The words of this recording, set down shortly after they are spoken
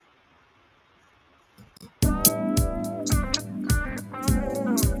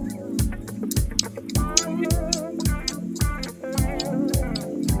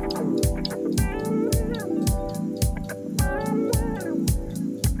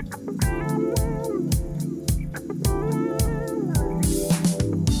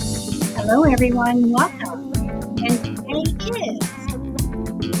Hello, everyone. Welcome. And today is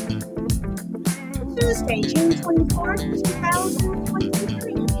Tuesday, June 24th,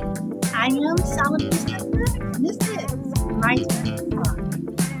 2023. I am Solomon Smith, and this is My Turn to Talk.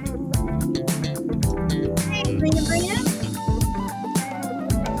 Hey, Brina,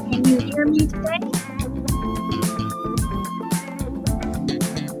 can you hear me today?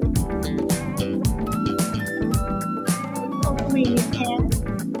 Hopefully you can.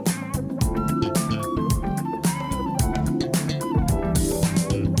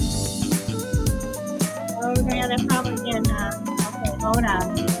 Oh, yeah, they're probably in, okay, hold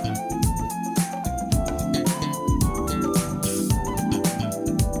on.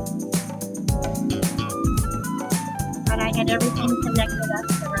 But I had everything connected up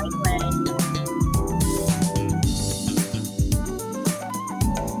the right way.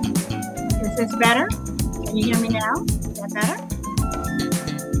 Is this better? Can you hear me now? Is that better?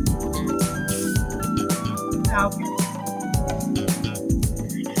 Okay.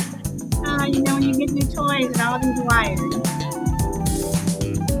 When you get new toys and all these wires.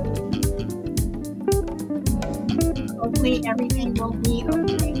 Hopefully everything will be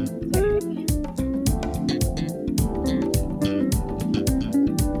okay today.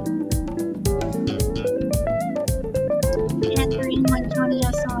 Catherine, want to join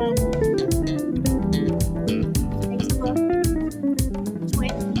us on Facebook,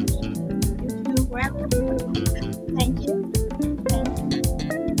 Twitch, YouTube, wherever. Thank you. Thank you.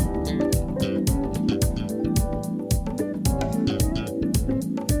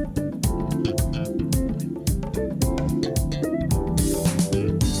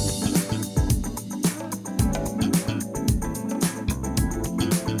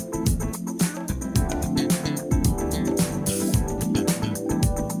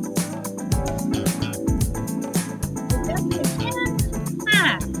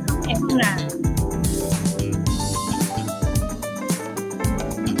 Okay, hold on.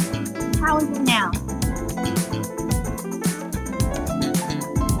 How is it now?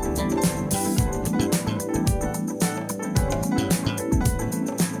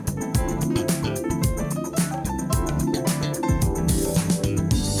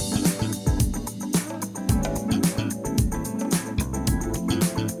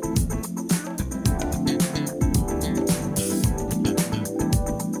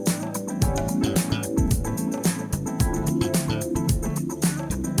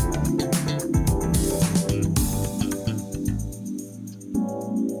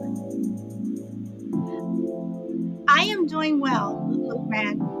 I am doing well, Luke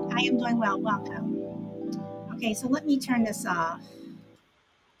Man. I am doing well. Welcome. Okay, so let me turn this off.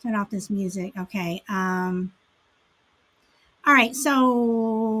 Turn off this music. Okay. All right.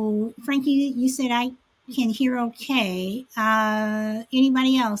 So, Frankie, you said I can hear okay.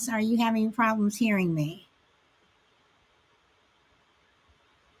 Anybody else? Are you having problems hearing me?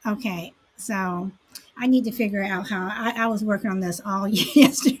 Okay. So, I need to figure out how I was working on this all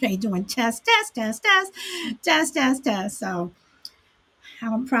yesterday, doing test. So,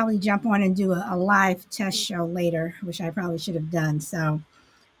 I'll probably jump on and do a live test show later, which I probably should have done. So,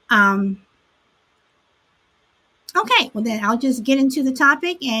 um, okay, well then I'll just get into the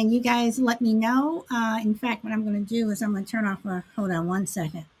topic and you guys let me know. In fact, what I'm going to do is I'm going to turn off, hold on one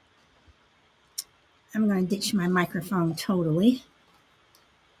second. I'm going to ditch my microphone totally.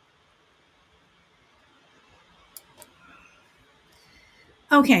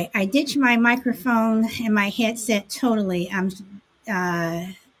 Okay, I ditched my microphone and my headset totally.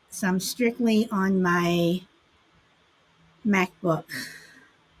 So I'm strictly on my MacBook.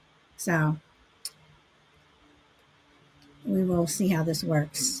 So we will see how this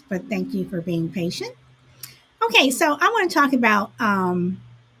works. But thank you for being patient. Okay, so I want to talk about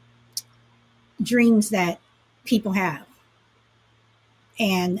dreams that people have.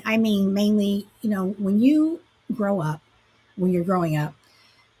 And I mean, mainly, when you grow up, when you're growing up,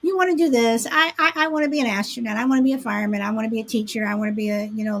 you want to do this. I want to be an astronaut. I want to be a fireman. I want to be a teacher. I want to be a,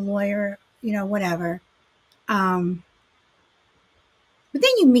 lawyer, whatever. But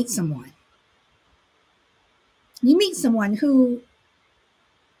then you meet someone. You meet someone who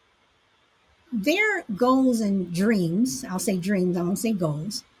their goals and dreams, I'll say dreams, I won't say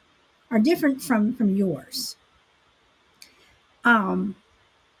goals, are different from yours. And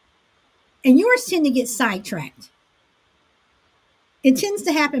yours tend to get sidetracked. It tends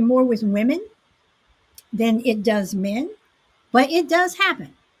to happen more with women than it does men, but it does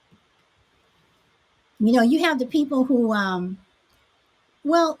happen. You have the people who,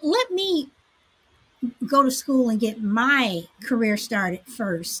 well, let me go to school and get my career started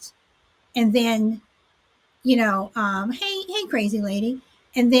first. And then, hey, crazy lady,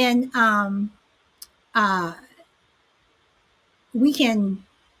 And then uh, we can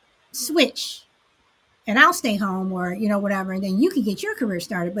switch and I'll stay home or, whatever. And then you can get your career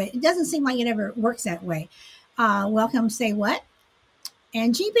started. But it doesn't seem like it ever works that way. Welcome, say what?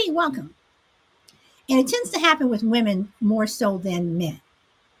 And GB, welcome. And it tends to happen with women more so than men.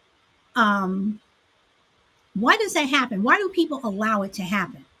 Um, why does that happen? Why do people allow it to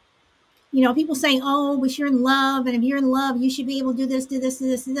happen? People say, oh, but you're in love. And if you're in love, you should be able to do this, do this, do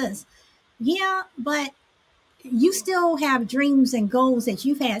this, do this. Yeah, but you still have dreams and goals that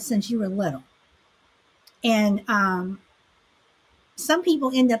you've had since you were little. And some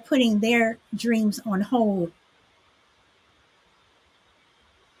people end up putting their dreams on hold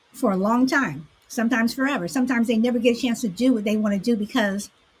for a long time, sometimes forever. Sometimes they never get a chance to do what they want to do because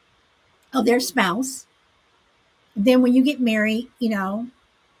of their spouse. Then when you get married,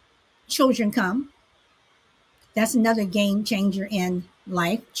 children come. That's another game changer in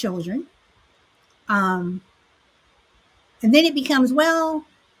life, children. Um, and then it becomes, well,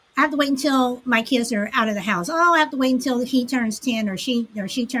 I have to wait until my kids are out of the house. Oh, I have to wait until he turns 10 or she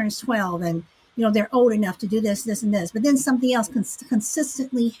turns 12 and they're old enough to do this, this, and this. But then something else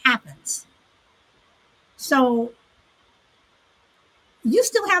consistently happens. So you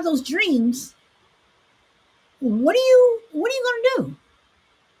still have those dreams. What are you gonna do?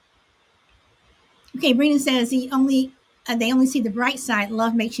 Okay, Brina says they only see the bright side.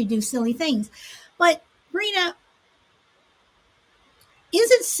 Love makes you do silly things. But Brina,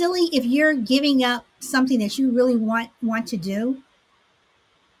 is it silly if you're giving up something that you really want to do?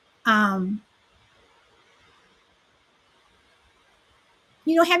 Um,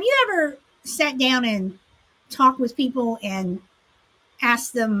 have you ever sat down and talked with people and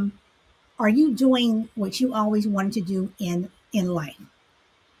asked them, are you doing what you always wanted to do in life?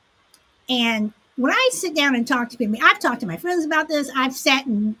 And when I sit down and talk to people, I've talked to my friends about this. I've sat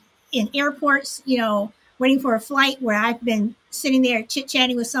in airports, waiting for a flight where I've been sitting there chit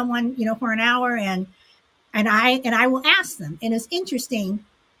chatting with someone, for an hour, and I will ask them. And it's interesting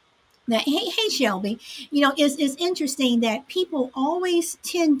that hey Shelby, it's interesting that people always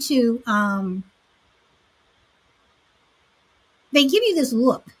tend to they give you this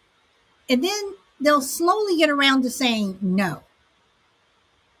look, and then they'll slowly get around to saying no,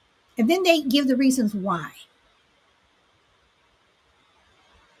 and then they give the reasons why.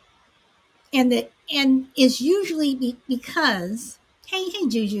 And it's usually because hey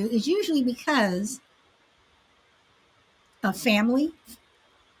Juju, it's usually because of family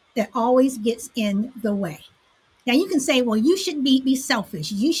that always gets in the way. Now you can say, well, you shouldn't be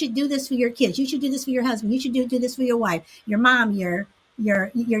selfish. You should do this for your kids. You should do this for your husband. You should do this for your wife, your mom, your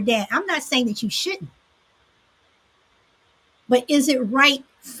dad. I'm not saying that you shouldn't, but is it right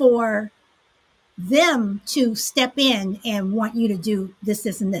for them to step in and want you to do this,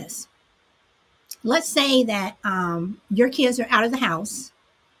 this, and this? Let's say that your kids are out of the house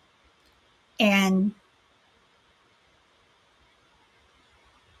and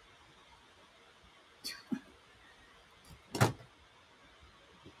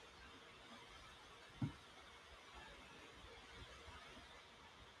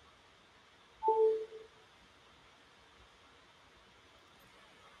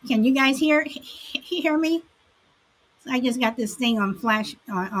can you guys hear me? I just got this thing on flash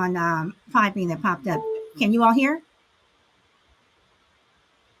on piping that popped up. Can you all hear?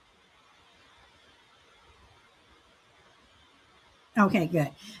 Okay, good.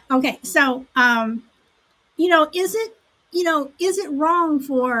 Okay, so is it is it wrong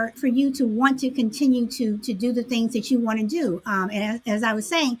for you to want to continue to do the things that you want to do? And as I was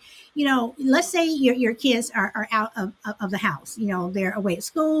saying, let's say your kids are out of the house. They're away at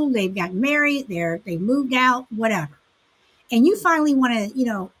school. They've gotten married. They've moved out. Whatever. And you finally want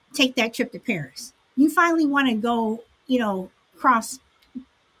to take that trip to Paris. You finally want to go cross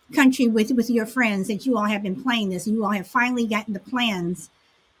country with your friends that you all have been playing this. And you all have finally gotten the plans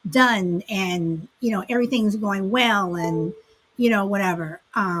done, and everything's going well, and whatever.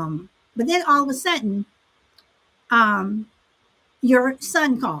 But then all of a sudden, um, your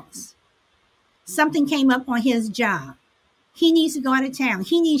son calls. Something came up on his job. He needs to go out of town.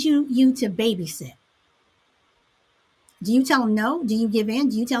 He needs you to babysit. Do you tell him no? Do you give in?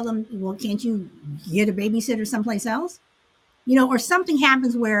 Do you tell them, well, can't you get a babysitter someplace else? Or something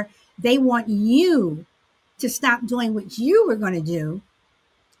happens where they want you to stop doing what you were going to do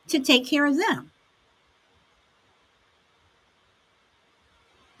to take care of them.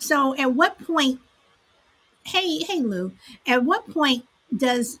 So at what point, hey Lou, at what point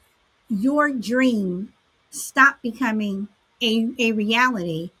does your dream stop becoming a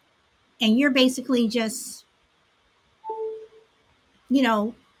reality, and you're basically just you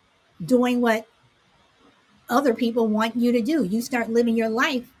know, doing what other people want you to do. You start living your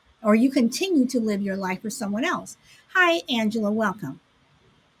life, or you continue to live your life for someone else. Hi, Angela. Welcome.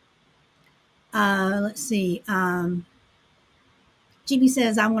 Let's see. GB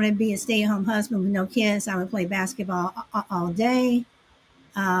says, I want to be a stay at home husband with no kids. I would play basketball all day.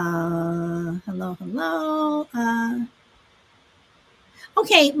 Hello, hello.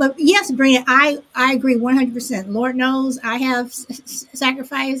 Okay, but yes, Brina, I agree 100%. Lord knows I have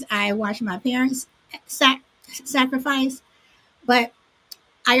sacrificed. I watched my parents sacrifice, but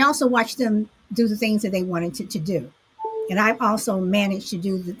I also watched them do the things that they wanted to do. And I've also managed to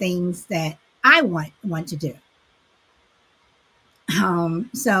do the things that I want to do.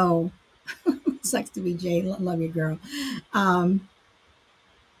 So sucks to be Jay. Love you, girl. Um,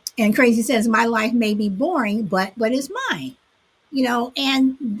 and Crazy says, my life may be boring, but it's mine.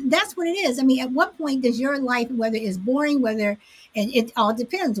 And that's what it is. I mean, at what point does your life, whether it's boring, whether, and it all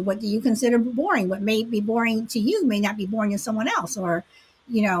depends, what do you consider boring? What may be boring to you may not be boring to someone else. Or,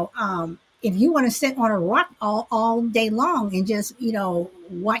 if you want to sit on a rock all day long and just,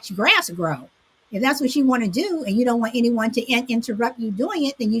 watch grass grow, if that's what you want to do and you don't want anyone to interrupt you doing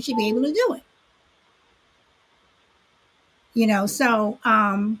it, then you should be able to do it. So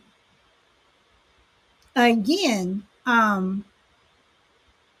again,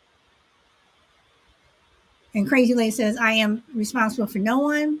 and Crazy Lady says, I am responsible for no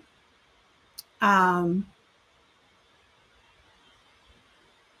one.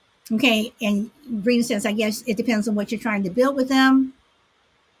 Okay, and Brina says, I guess it depends on what you're trying to build with them.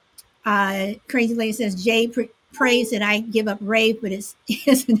 Crazy Lady says, Jay prays that I give up rave, but it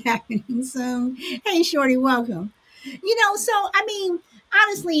isn't happening soon. Hey, Shorty, welcome. So I mean,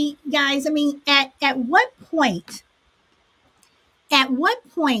 honestly, guys, I mean, at what point? At what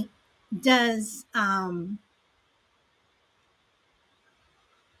point does I'll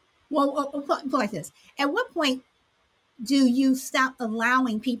put it like this? At what point do you stop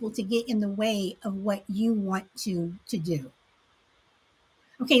allowing people to get in the way of what you want to do?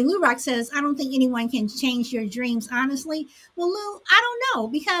 Okay, Lou Rock says, I don't think anyone can change your dreams, honestly. Well, Lou, I don't know,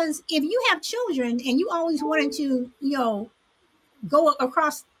 because if you have children and you always wanted to, go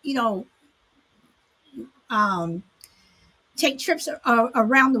across, um, take trips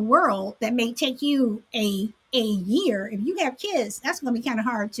around the world that may take you a year. If you have kids, that's going to be kind of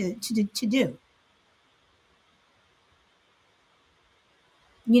hard to do.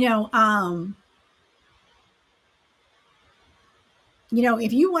 You know, um,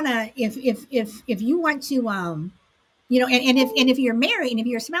 if you want to, if you want to, and if you're married and if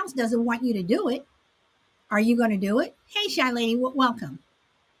your spouse doesn't want you to do it, are you going to do it? Hey, Shy Lady, welcome.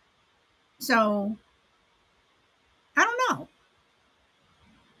 So I don't know.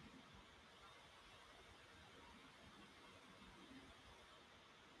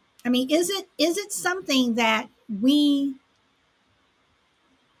 I mean, is it something that we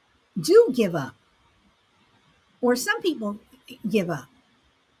do give up, or some people give up?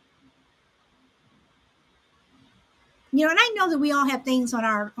 And I know that we all have things on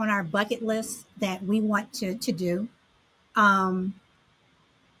our bucket list that we want to do. Um,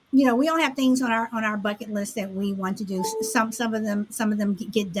 we all have things on our bucket list that we want to do. Some of them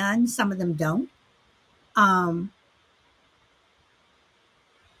get done, some of them don't. Um,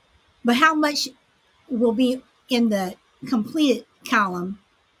 but how much will be in the completed column,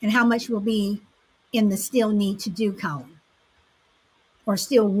 and how much will be in the still need to do column, or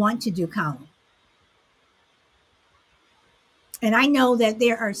still want to do column? And I know that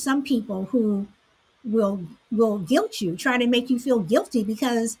there are some people who will guilt you, try to make you feel guilty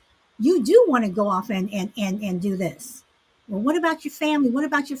because you do want to go off and do this. Well, what about your family? What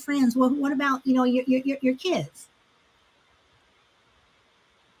about your friends? What about your kids?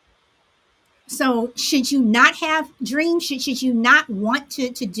 So should you not have dreams? Should you not want to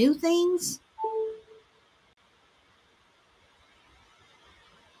do things?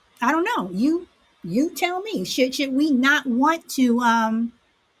 I don't know. You tell me. Should we not want to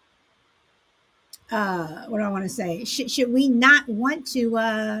what do I want to say? Should we not want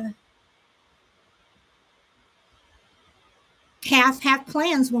to have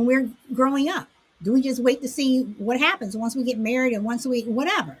plans when we're growing up? Do we just wait to see what happens once we get married and once we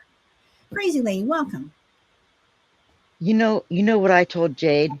whatever? Crazy Lady, welcome. You know what I told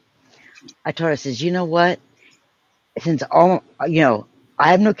Jade? I told her, I says, you know what? Since all, I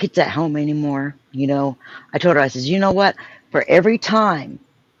have no kids at home anymore. I told her, I says, you know what? For every time,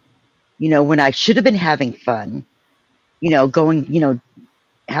 when I should have been having fun, going,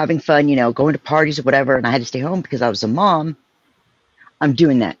 having fun, going to parties or whatever, and I had to stay home because I was a mom, I'm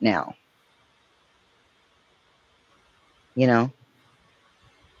doing that now, you know?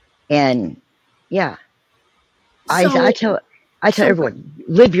 And yeah, I So, tell I tell so what? everyone,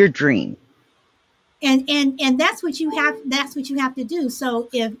 live your dream. And that's what you have. That's what you have to do. So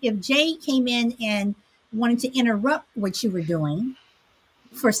if Jay came in and wanted to interrupt what you were doing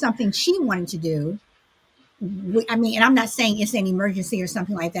for something she wanted to do, I mean, and I'm not saying it's an emergency or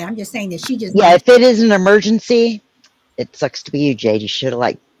something like that. I'm just saying that she just Yeah, wanted. if it is an emergency, it sucks to be you, Jade. You should have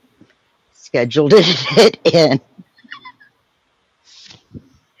like scheduled it in.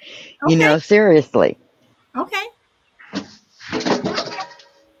 Okay, Seriously. okay.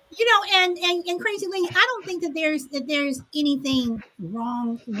 And crazy lady, I don't think that there's anything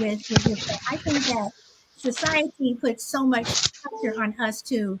wrong with that. I think that society puts so much pressure on us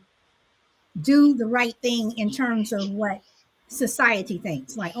to do the right thing in terms of what society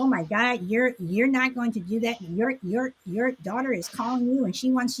thinks. Like, oh my God, you're not going to do that. Your daughter is calling you and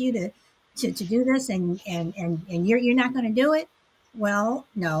she wants you to do this, and you're not going to do it. Well,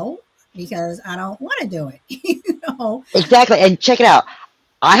 no, because I don't want to do it. Exactly. And check it out.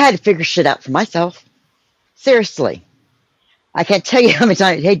 I had to figure shit out for myself. Seriously. I can't tell you how many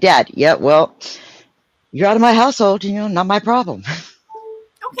times, hey, Dad, yeah, well, you're out of my household, not my problem.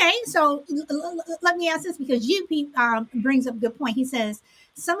 Okay, so let me ask this because UP brings up a good point. He says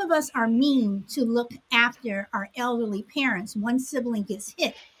some of us are mean to look after our elderly parents. One sibling gets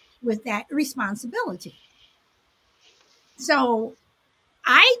hit with that responsibility. So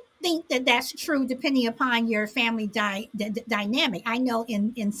I think that that's true depending upon your family dynamic. I know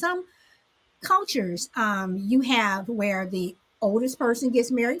in some cultures, you have where the oldest person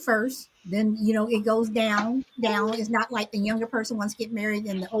gets married first. Then it goes down. It's not like the younger person wants to get married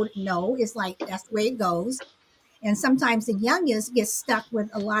and the older. No, it's like that's the way it goes. And sometimes the youngest gets stuck with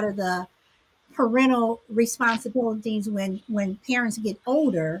a lot of the parental responsibilities when parents get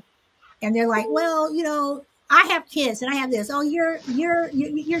older, and they're like, well, I have kids and I have this. Oh, you're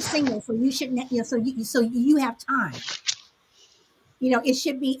single, so you shouldn't. So you have time. It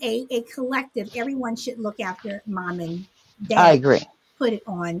should be a collective. Everyone should look after mom and I dad. agree. Put it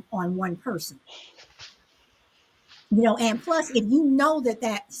on one person. And plus, if you know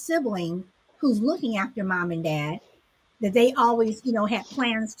that sibling who's looking after mom and dad, that they always had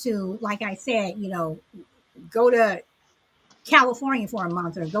plans to, like I said, go to California for a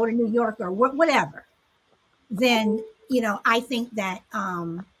month or go to New York or whatever, then I think that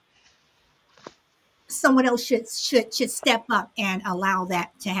someone else should step up and allow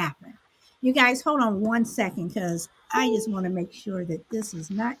that to happen. You guys, hold on one second because I just want to make sure that this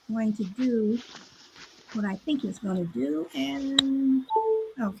is not going to do what I think it's going to do. And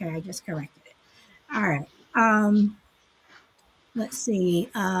okay, I just corrected it. All right. Let's see.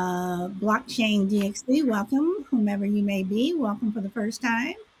 Blockchain DXB, welcome, whomever you may be. Welcome for the first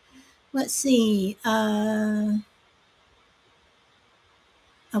time. Let's see.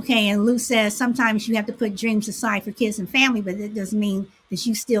 Okay, and Lou says sometimes you have to put dreams aside for kids and family, but it doesn't mean that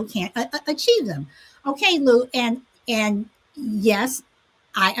you still can't achieve them. Okay, Lou, and yes,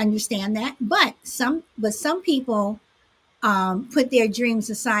 I understand that, but some people put their dreams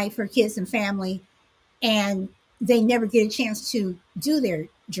aside for kids and family, and they never get a chance to do their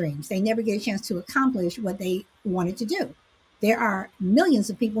dreams. They never get a chance to accomplish what they wanted to do. There are millions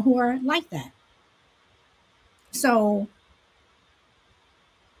of people who are like that. So,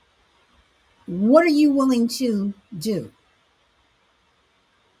 what are you willing to do?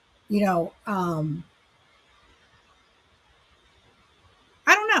 You know, um,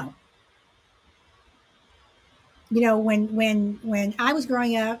 I don't know. When I was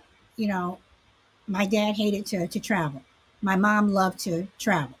growing up, you know, my dad hated to travel. My mom loved to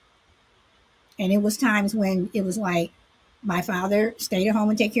travel, and it was times when it was like my father stayed at home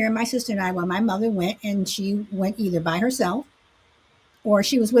and take care of my sister and I, while my mother went, and she went either by herself or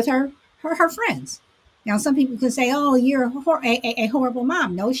she was with her friends. Now, some people could say, "Oh, you're a horrible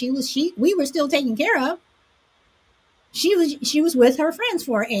mom." No, she. We were still taken care of. She was with her friends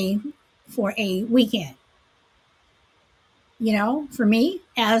for a weekend. For me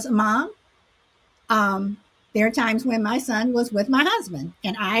as a mom, um, there are times when my son was with my husband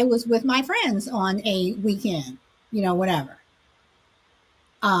and I was with my friends on a weekend. Whatever.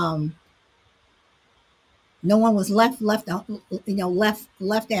 Um, no one was left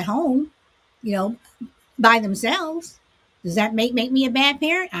at home. You know, by themselves. Does that make me a bad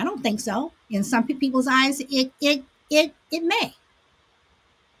parent? I don't think so. In some people's eyes, it may.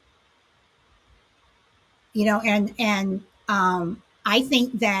 And I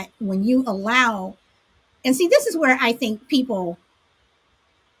think that when you allow, and see, this is where I think people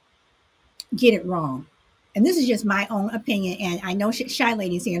get it wrong. And this is just my own opinion. And I know Shy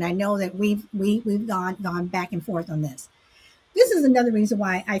Lady's here, and I know that we've gone back and forth on this. This is another reason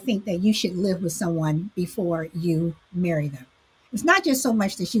why I think that you should live with someone before you marry them. It's not just so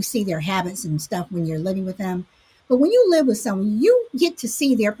much that you see their habits and stuff when you're living with them, but when you live with someone, you get to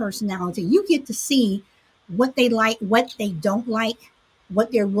see their personality. You get to see what they like, what they don't like,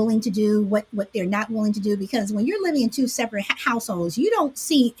 what they're willing to do, what they're not willing to do. Because when you're living in two separate households, you don't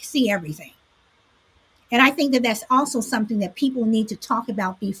see everything. And I think that that's also something that people need to talk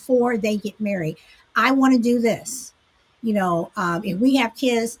about before they get married. I want to do this. If we have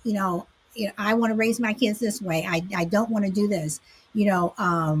kids, I want to raise my kids this way. I don't want to do this. You know,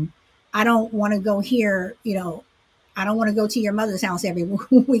 I don't want to go here. I don't want to go to your mother's house every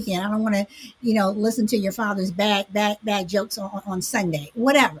weekend. I don't want to, listen to your father's bad jokes on Sunday.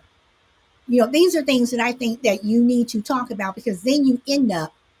 Whatever. These are things that I think that you need to talk about, because then you end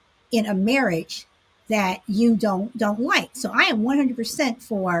up in a marriage that you don't like. So I am 100%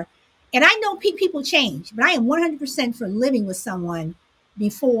 for, and I know people change, but I am 100% for living with someone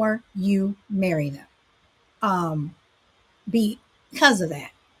before you marry them, um, because of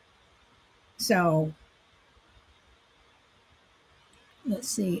that. So let's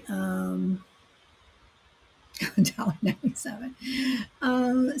see, $1.97.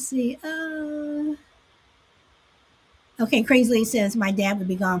 Let's see. Okay, Crazily says my dad would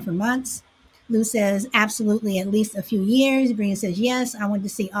be gone for months. Lou says absolutely, at least a few years. Brina says yes. I want to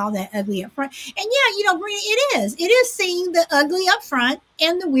see all that ugly up front. And yeah, Brina, it is seeing the ugly up front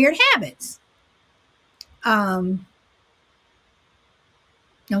and the weird habits.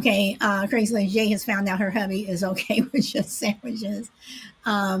 Okay, Crazy Jay has found out her hubby is okay with just sandwiches.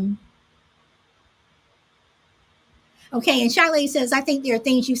 Okay, and Shy Lady says, I think there are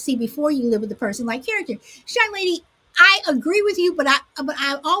things you see before you live with the person, like character. Shy Lady, I agree with you, but I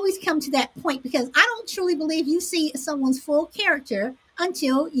always come to that point, because I don't truly believe you see someone's full character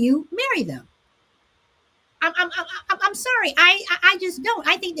until you marry them. I'm sorry, I just don't.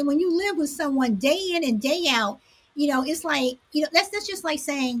 I think that when you live with someone day in and day out, it's like, that's just like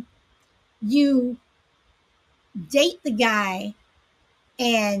saying you date the guy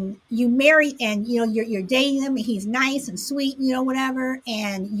and you marry, and you're dating him and he's nice and sweet, whatever,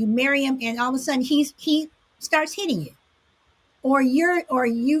 and you marry him and all of a sudden he starts hitting you, or you're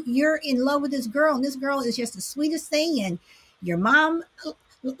in love with this girl, and this girl is just the sweetest thing, and your mom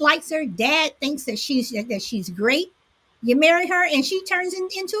likes her, dad thinks that she's great. You marry her and she turns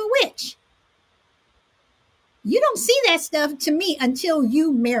into a witch. You don't see that stuff, to me, until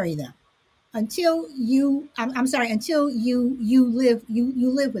you marry them, until you I'm sorry, until you live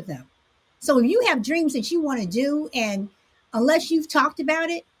with them. So if you have dreams that you want to do, and unless you've talked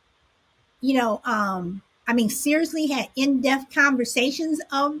about it, seriously had in-depth conversations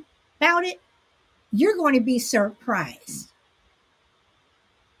about it, you're going to be surprised.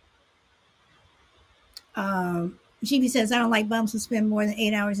 GB says, I don't like bums who spend more than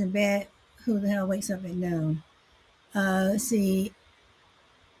 8 hours in bed. Who the hell wakes up at noon? Let's see.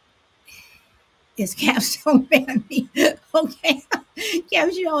 Is Caps don't ban me. Okay.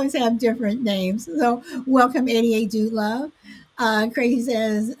 Caps, you always have different names. So welcome, 88 Dude Love. Crazy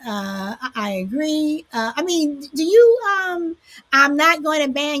says, I agree. Do you, I'm not going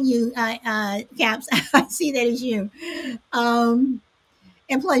to ban you, Caps. I see that as you.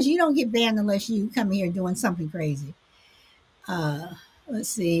 And plus, you don't get banned unless you come here doing something crazy. Let's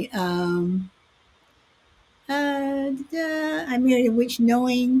see. I married a witch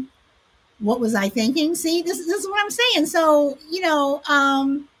knowing. What was I thinking? See, this is what I'm saying. So,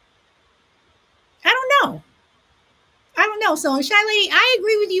 I don't know. I don't know. So, Shy Lady, I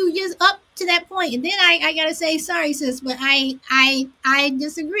agree with you just up to that point, and then I gotta say sorry, sis, but I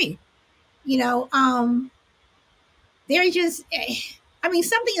disagree. You know, there's just,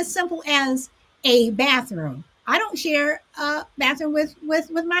 something as simple as a bathroom. I don't share a bathroom with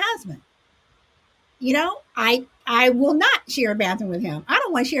my husband. I will not share a bathroom with him. I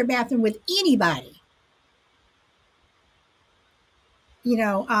don't want to share a bathroom with anybody. You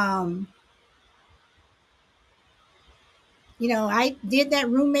know, um, I did that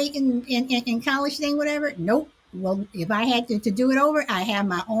roommate in college thing, whatever. Nope. Well, if I had to do it over, I have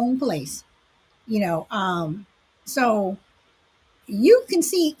my own place. You know, so you can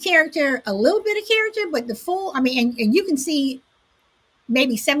see character, a little bit of character, but the full, and you can see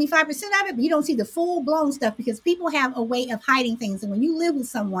maybe 75% of it, but you don't see the full blown stuff, because people have a way of hiding things. And when you live with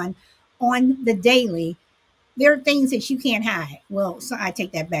someone on the daily, there are things that you can't hide. Well, so I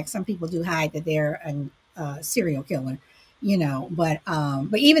take that back. Some people do hide that they're a serial killer,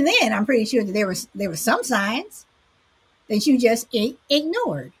 but even then, I'm pretty sure that there were some signs that you just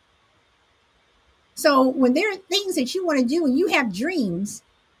ignored. So when there are things that you want to do and you have dreams,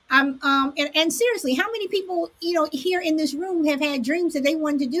 And seriously, how many people, here in this room have had dreams that they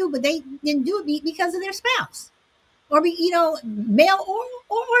wanted to do, but they didn't do it because of their spouse, or male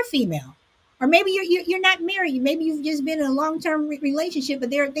or female, or maybe you're not married. Maybe you've just been in a long term relationship, but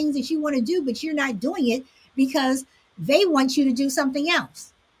there are things that you want to do, but you're not doing it because they want you to do something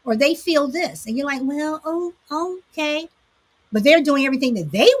else, or they feel this, and you're like, well, oh, okay, but they're doing everything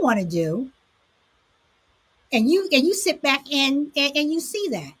that they want to do, and you sit back and you see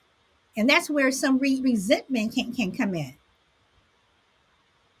that, and that's where some resentment can come in.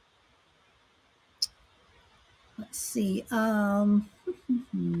 Let's see.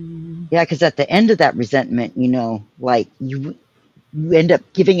 Yeah, because at the end of that resentment, like you end up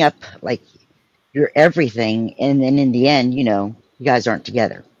giving up like your everything, and then in the end, you guys aren't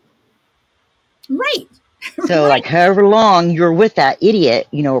together. Right. So Right. like however long you're with that idiot,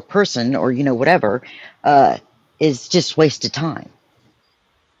 or person, or whatever, is just wasted time.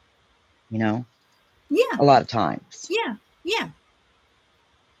 Yeah. A lot of times. Yeah. Yeah.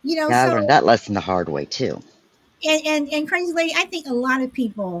 Yeah, I learned So that lesson the hard way too. and crazy lady, I think a lot of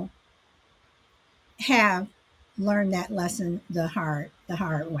people have learned that lesson the hard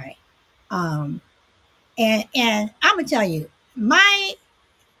way. Um, and I'm gonna tell you, my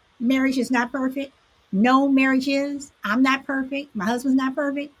marriage is not perfect. No marriage is. I'm not perfect. My husband's not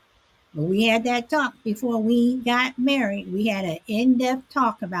perfect. But we had that talk before we got married. We had an in-depth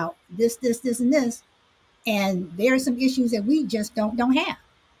talk about this, and this, and there are some issues that we just don't have.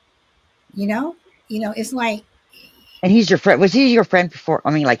 You know, it's like And he's your friend. Was he your friend before?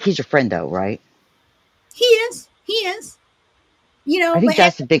 I mean, like he's your friend though, right? he is. I think But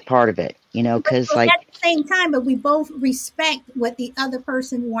that's a big part of it. Because at like the same time, but we both respect what the other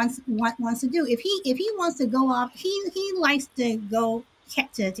person wants to do. If he wants to go off, he likes to go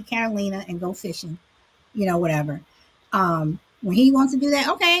to Catalina and go fishing, whatever. When he wants to do that,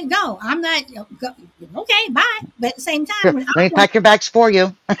 okay, go. I'm not go, okay, bye. But at the same time, here, when I let me want, pack your bags for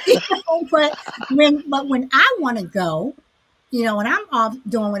you. but when I want to go, when I'm off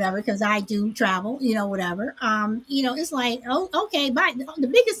doing whatever, because I do travel, whatever, it's like, oh, okay, bye. The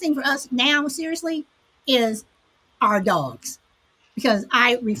biggest thing for us now, seriously, is our dogs, because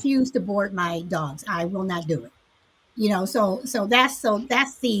I refuse to board my dogs. I will not do it. So that's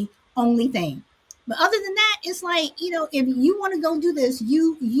the only thing. But other than that, it's like, if you want to go do this,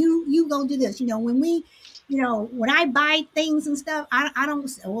 you go do this. When I buy things and stuff, I don't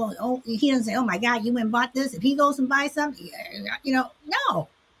say, well, oh, he doesn't say, oh my God, you went and bought this. If he goes and buys something, no,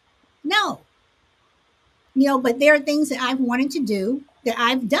 no. But there are things that I've wanted to do that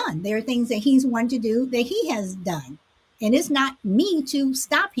I've done. There are things that he's wanted to do that he has done. And it's not me to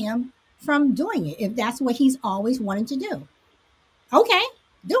stop him from doing it if that's what he's always wanted to do. Okay,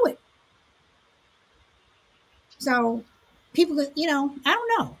 do it. So people, I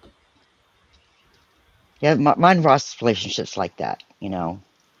don't know. Yeah, mine and Ross's relationships like that.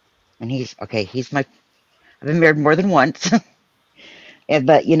 And he's okay. He's my. I've been married more than once,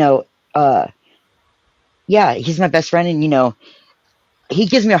 but uh, yeah, he's my best friend, and he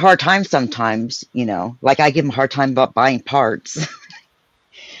gives me a hard time sometimes. Like I give him a hard time about buying parts,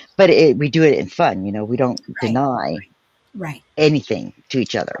 but we do it in fun. We don't Right, deny right, anything to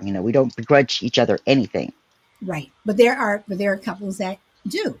each other. We don't begrudge each other anything. right. But there are couples that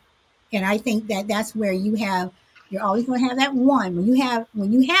do, and I think that that's where you're always going to have that one. When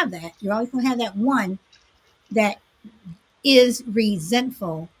you have that, you're always going to have that one that is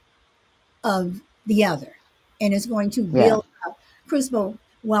resentful of the other, and is going to Yeah, build up. Crucible,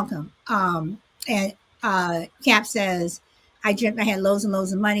 welcome. And Cap says, I dreamt I had loads and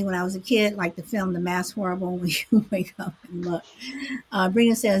loads of money when I was a kid, like the film The Mask Horrible, when you wake up and look.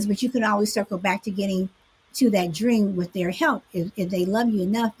 Brina says, but you can always circle back to getting to that dream with their help. If they love you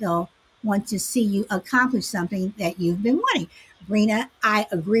enough, they'll want to see you accomplish something that you've been wanting. Brina, I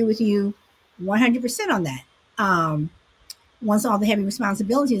agree with you 100% on that. Once all the heavy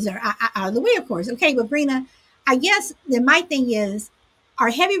responsibilities are out of the way, of course. Okay, but Brina, I guess that my thing is, are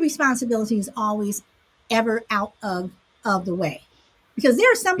heavy responsibilities always ever out of the way? Because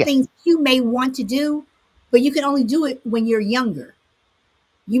there are some yeah, things you may want to do, but you can only do it when you're younger.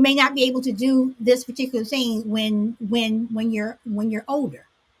 You may not be able to do this particular thing when you're older.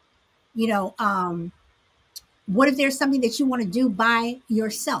 You know, um, what if there's something that you want to do by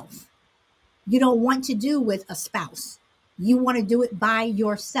yourself? You don't want to do with a spouse. You want to do it by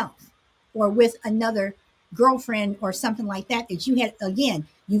yourself, or with another girlfriend or something like that you had. Again,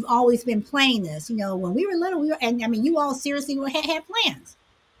 you've always been playing this. When we were little, and I mean, you all seriously had plans,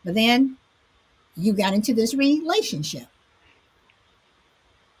 but then you got into this relationship.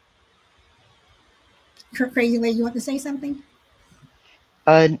 Crazy lady, you want to say something?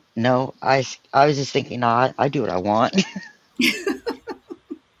 No, I was just thinking, no, I do what I want.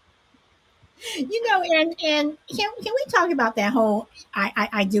 And can we talk about that whole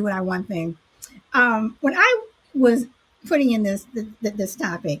I do what I want thing? When I was putting in this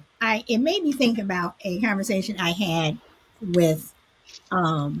topic, I it made me think about a conversation I had with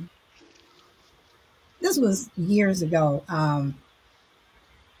um, this was years ago.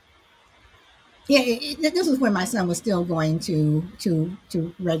 Yeah, this was when my son was still going to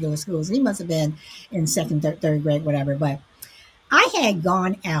regular schools. He must have been in second, third grade, whatever. But I had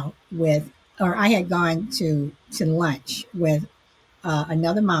gone out with, or I had gone to lunch with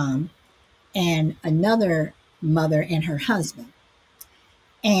another mom and another mother and her husband.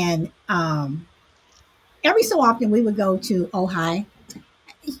 And every so often we would go to Ojai,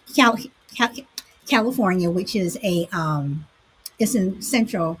 Cal, Cal, California, which is it's in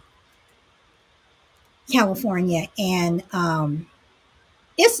central California, and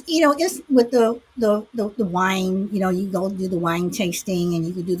it's it's with the wine. You go do the wine tasting, and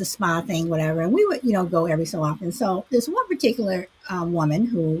you could do the spa thing, whatever. And we would go every so often. So there's one particular woman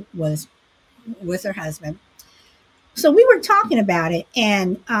who was with her husband. So we were talking about it,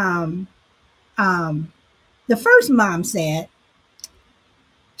 and um, the first mom said,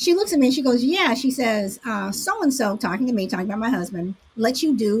 she looks at me and she goes, "Yeah," she says, "So and so," talking to me, talking about my husband, "let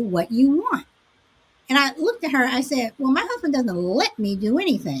you do what you want." And I looked at her. I said, "Well, my husband doesn't let me do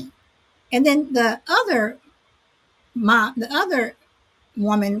anything." And then the other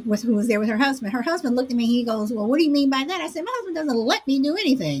woman with who was there with her husband looked at me. He goes, "Well, what do you mean by that?" I said, "My husband doesn't let me do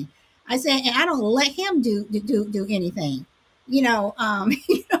anything." I said, "And I don't let him do anything." We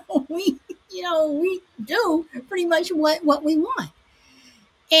we do pretty much what we want.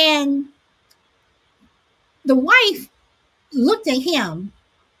 And the wife looked at him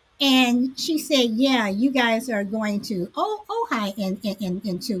and she said, "Yeah, you guys are going to Ojai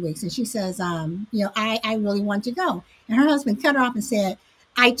in 2 weeks." And she says, "I really want to go." And her husband cut her off and said,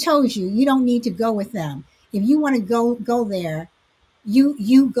 "I told you, you don't need to go with them. If you want to go there,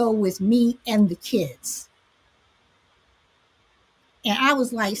 you go with me and the kids." And I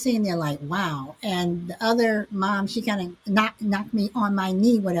was like sitting there like, wow. And the other mom, she kind of knocked me on my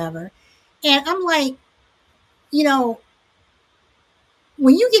knee, whatever. And I'm like, you know,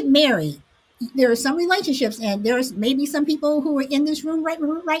 when you get married, there are some relationships, and there's maybe some people who are in this room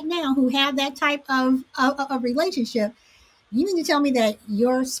right now who have that type of relationship. You mean to tell me that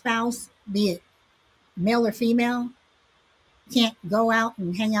your spouse, be it male or female, can't go out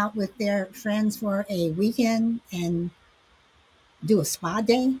and hang out with their friends for a weekend and do a spa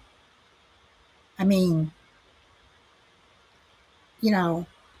day? I mean, you know,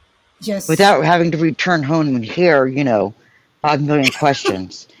 just Without having to return home and hear, 5 million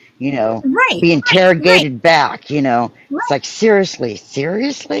questions, right, be right, interrogated back, It's right, like, seriously,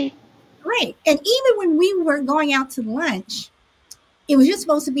 seriously? right. And even when we were going out to lunch, it was just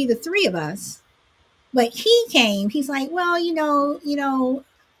supposed to be the three of us. But he came. He's like, "Well,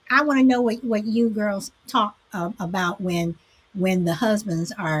 I want to know what you girls talk about when the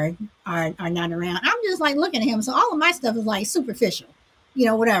husbands are not around." I'm just like looking at him. So all of my stuff is like superficial,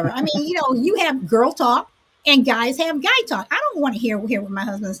 whatever. I mean, you have girl talk and guys have guy talk. I don't want to hear what my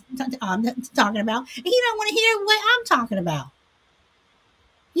husband's talking about. And he don't want to hear what I'm talking about.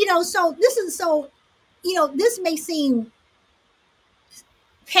 So this may seem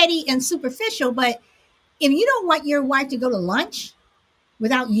petty and superficial, but if you don't want your wife to go to lunch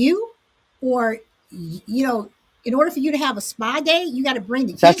without you, or in order for you to have a spa day, you got to bring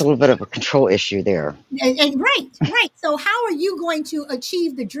the That's a kids. little bit of a control issue there. And right. So how are you going to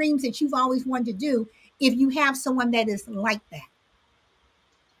achieve the dreams that you've always wanted to do if you have someone that is like that?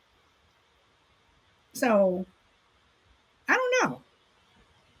 So I don't know.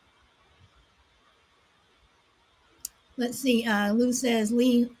 Let's see. Lou says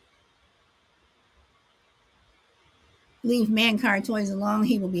leave man car toys alone.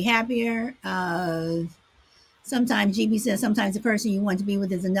 He will be happier. Sometimes GB says sometimes the person you want to be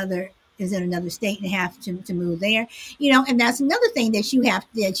with is in another state and have to move there. And that's another thing that you have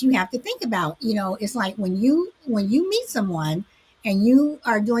to think about. It's like when you meet someone and you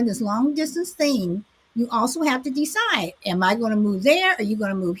are doing this long distance thing, you also have to decide, am I going to move there? Are you going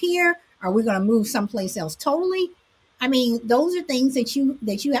to move here? Are we going to move someplace else totally? I mean, those are things that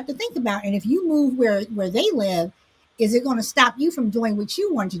you have to think about. And if you move where they live, is it going to stop you from doing what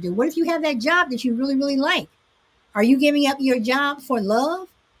you want to do? What if you have that job that you really, really like? Are you giving up your job for love?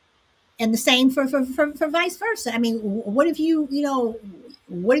 And the same for vice versa. I mean, what if you're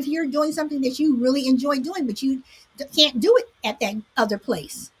doing something that you really enjoy doing, but you can't do it at that other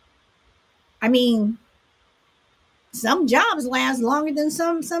place? I mean, some jobs last longer than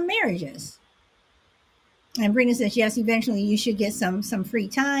some marriages. And Brina says, yes, eventually you should get some free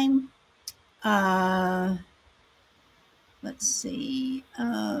time. Uh, let's see. I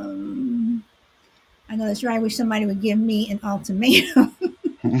know that's right. I wish somebody would give me an ultimatum.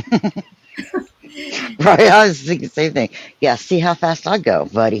 Right, I was thinking the same thing. Yeah, see how fast I go,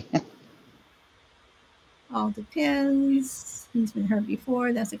 buddy. All depends. He's been hurt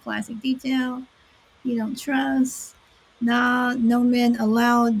before. That's a classic detail. You don't trust. Nah, no men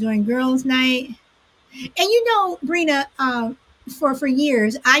allowed during girls' night. And Brina, for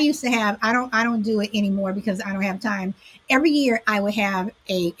years I used to have. I don't do it anymore because I don't have time. Every year I would have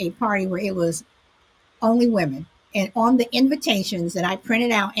a party where it was only women, and on the invitations that I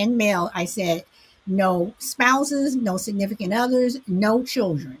printed out and mailed, I said no spouses, no significant others, no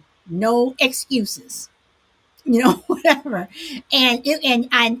children, no excuses. Whatever.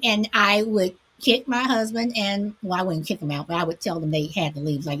 And I would kick my husband, and well, I wouldn't kick them out, but I would tell them they had to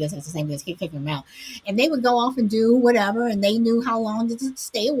leave. So I guess that's the same thing as kicking them out. And they would go off and do whatever, and they knew how long to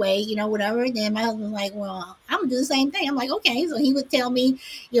stay away, whatever. And then my husband was like, well, I'm gonna do the same thing. I'm like, okay. So he would tell me,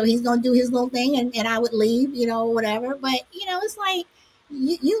 he's gonna do his little thing, and I would leave, whatever. But it's like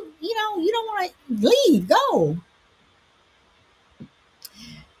you don't want to leave, go.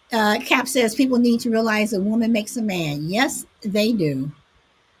 Cap says people need to realize a woman makes a man. Yes, they do.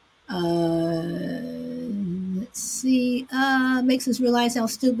 Let's see. Makes us realize how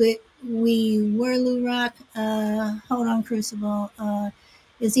stupid we were, Lou Rock. Hold on, Crucible.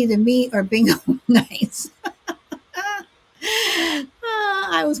 It's either me or Bingo Nights.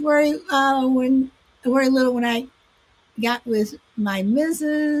 I was worried worried little when I got with my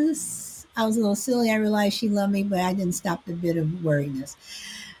missus. I was a little silly. I realized she loved me, but I didn't stop the bit of worriness.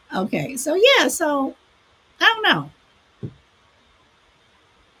 Okay, so yeah, so I don't know.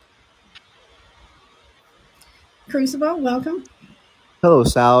 Crucible, welcome. Hello,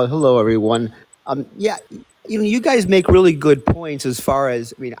 Sal. Hello, everyone. Yeah, you guys make really good points as far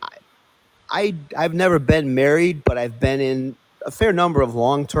as I've never been married, but I've been in a fair number of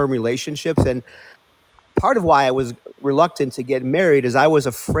long-term relationships, and part of why I was reluctant to get married is I was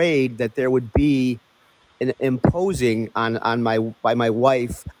afraid that there would be an imposing on my by my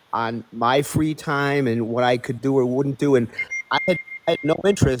wife on my free time and what I could do or wouldn't do, and I had no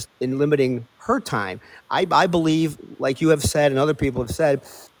interest in limiting her time. I believe, like you have said and other people have said,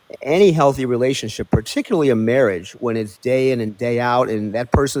 any healthy relationship, particularly a marriage, when it's day in and day out, and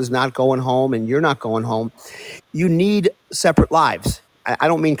that person is not going home and you're not going home, you need separate lives. I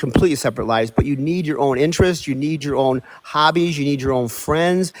don't mean completely separate lives, but you need your own interests, you need your own hobbies, you need your own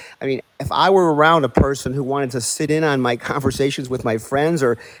friends. I mean, if I were around a person who wanted to sit in on my conversations with my friends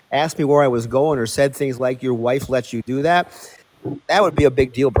or ask me where I was going or said things like your wife lets you do that, that would be a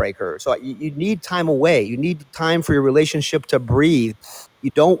big deal breaker. So you need time away. You need time for your relationship to breathe.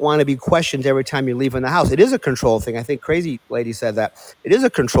 You don't want to be questioned every time you're leaving the house. It is a control thing. I think Crazy Lady said that. It is a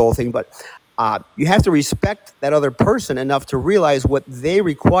control thing, but you have to respect that other person enough to realize what they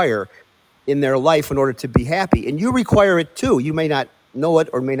require in their life in order to be happy. And you require it too. You may not know it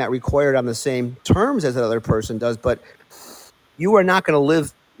or may not require it on the same terms as that other person does, but you are not going to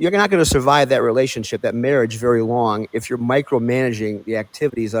live, you're not going to survive that relationship, that marriage very long if you're micromanaging the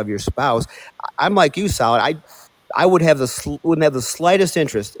activities of your spouse. I'm like you, Sal. I wouldn't have the slightest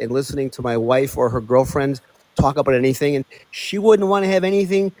interest in listening to my wife or her girlfriend talk about anything, and she wouldn't want to have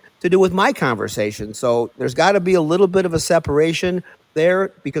anything to do with my conversation. So there's got to be a little bit of a separation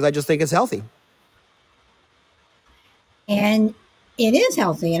there because I just think it's healthy. And it is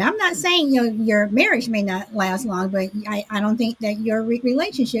healthy. And I'm not saying your marriage may not last long, but I don't think that your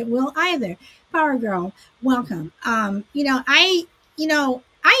relationship will either. Power Girl, welcome. I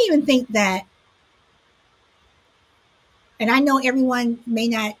even think that, and I know everyone may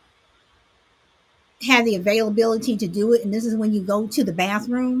not have the availability to do it, and this is when you go to the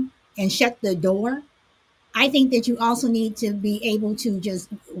bathroom and shut the door. I think that you also need to be able to just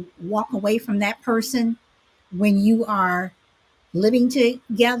walk away from that person when you are living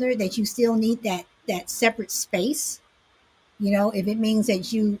together, that you still need that separate space. If it means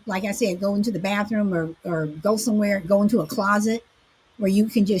that you, like I said, go into the bathroom or go somewhere, go into a closet where you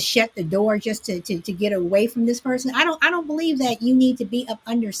can just shut the door just to get away from this person. I don't believe that you need to be up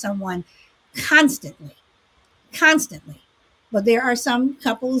under someone constantly. But there are some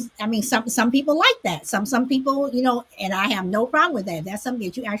couples, I mean, some people like that. Some people, and I have no problem with that. If that's something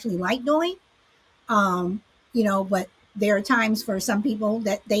that you actually like doing. But there are times for some people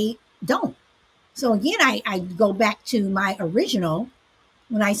that they don't. So again, I go back to my original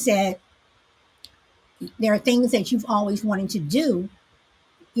when I said there are things that you've always wanted to do,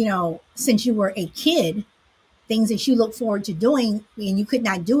 since you were a kid, things that you look forward to doing and you could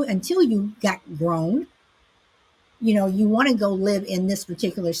not do it until you got grown. You want to go live in this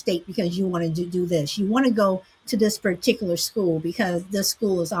particular state because you want to do this. You want to go to this particular school because this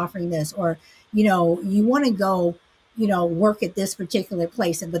school is offering this, or you want to go work at this particular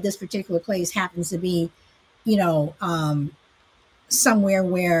place, but this particular place happens to be you know somewhere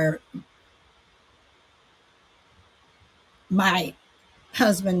where my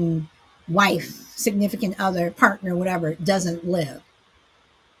husband, wife, significant other, partner, whatever, doesn't live.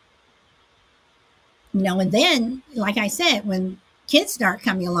 And then, like I said, when kids start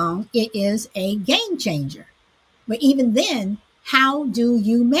coming along, it is a game changer. But even then, how do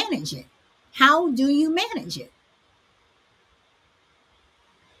you manage it? How do you manage it?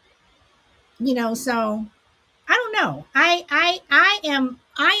 So I don't know. I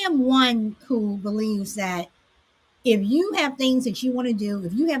am one who believes that if you have things that you want to do,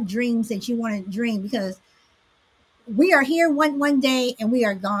 if you have dreams that you want to dream, because we are here one day and we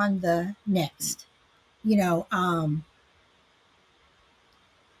are gone the next. You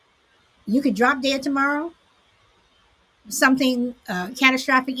could drop dead tomorrow. Something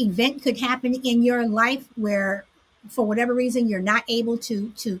catastrophic event could happen in your life where, for whatever reason, you're not able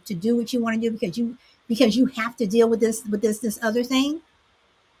to do what you want to do because you have to deal with this other thing.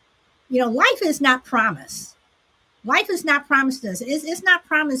 Life is not promised. Life is not promised us. It's not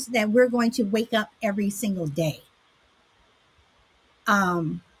promised that we're going to wake up every single day.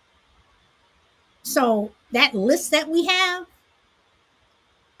 So that list that we have,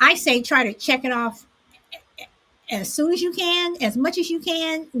 I say try to check it off as soon as you can, as much as you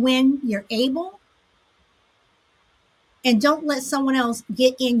can, when you're able, and don't let someone else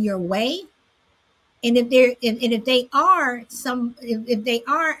get in your way. And if they are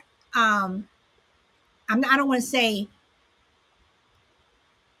I don't want to say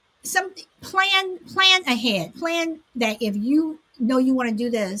some, plan ahead. Plan that if you know you want to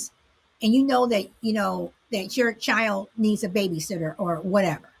do this, and that your child needs a babysitter or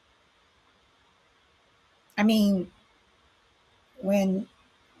whatever. I mean, when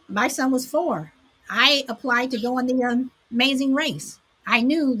my son was 4, I applied to go on the Amazing Race. I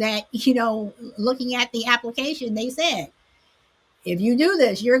knew that, looking at the application, they said, if you do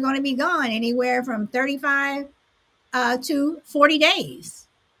this, you're going to be gone anywhere from 35 to 40 days.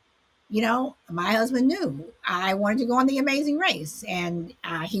 My husband knew I wanted to go on the Amazing Race, and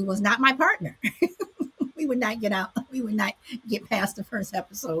he was not my partner. We would not get out. We would not get past the first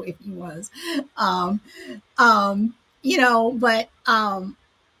episode if he was. And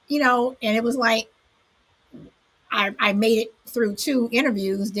it was like, I made it through 2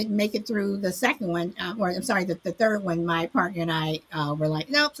 interviews, didn't make it through the second one, or I'm sorry, the third one. My partner and I were like,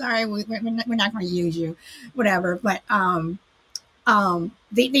 nope, sorry, we're not going to use you, whatever. But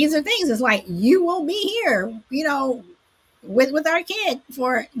these are things. It's like, you will be here, with our kid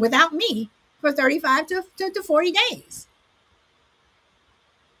without me for 35 to 40 days.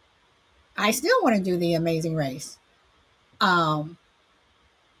 I still want to do the Amazing Race. So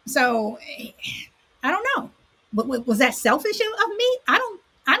I don't know. But was that selfish of me? I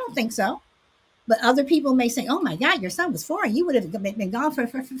don't think so. But other people may say, "Oh my God, your son was 4. You would have been gone for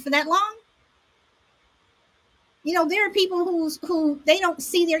that long." There are people who they don't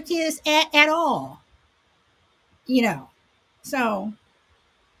see their kids at all. So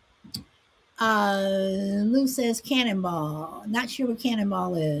Lou says Cannonball. Not sure what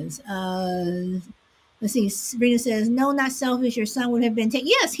Cannonball is. Let's see. Sabrina says, no, not selfish. Your son would have been taken.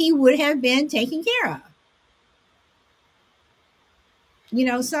 Yes, he would have been taken care of.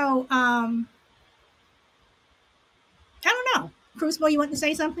 So I don't know. Crucible, you want to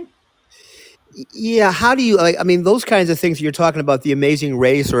say something? Yeah, how do you those kinds of things you're talking about, the Amazing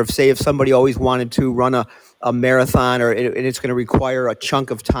Race, or if somebody always wanted to run a marathon, and it's going to require a chunk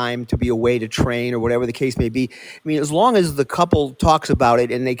of time to be away to train or whatever the case may be. As long as the couple talks about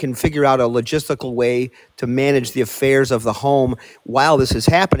it and they can figure out a logistical way to manage the affairs of the home while this is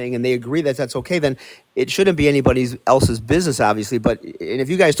happening, and they agree that that's okay, then it shouldn't be anybody else's business, obviously. But and if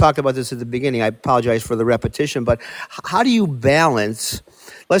you guys talked about this at the beginning, I apologize for the repetition, but how do you balance?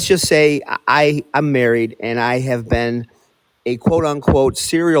 Let's just say I'm married and I have been a quote unquote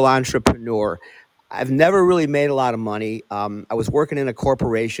serial entrepreneur. I've never really made a lot of money. I was working in a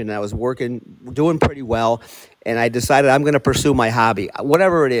corporation. I was doing pretty well. And I decided I'm going to pursue my hobby,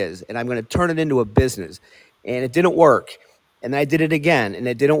 whatever it is. And I'm going to turn it into a business. And it didn't work. And I did it again and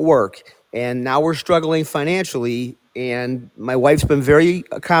it didn't work. And now we're struggling financially. And my wife's been very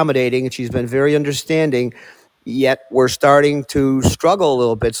accommodating and she's been very understanding. Yet we're starting to struggle a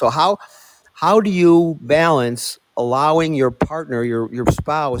little bit. So how do you balance allowing your partner, your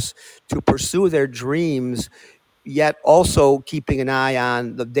spouse, to pursue their dreams yet also keeping an eye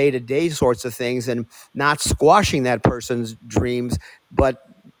on the day-to-day sorts of things and not squashing that person's dreams, but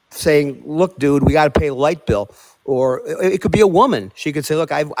saying, look, dude, we got to pay a light bill. Or it could be a woman. She could say,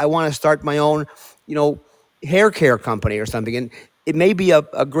 look, I want to start my own, you know, hair care company or something. And it may be a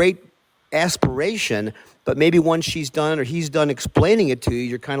great aspiration, but maybe once she's done or he's done explaining it to you,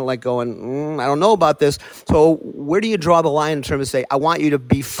 you're kind of like going, I don't know about this. So where do you draw the line in terms of say, I want you to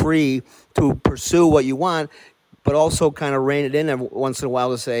be free to pursue what you want, but also kind of rein it in every once in a while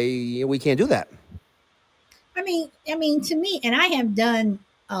to say, we can't do that. I mean, to me, and I have done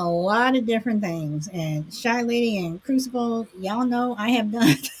a lot of different things. And Shy Lady and Crucible, y'all know I have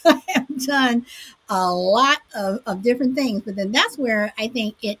done, I have done a lot of different things. But then that's where I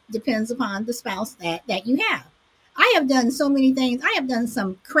think it depends upon the spouse that you have. I have done so many things. I have done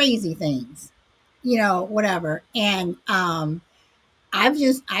some crazy things, whatever. And I've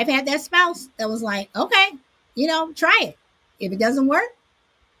had that spouse that was like, okay, try it. If it doesn't work,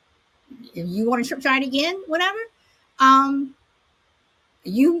 if you want to try it again, whatever. Um,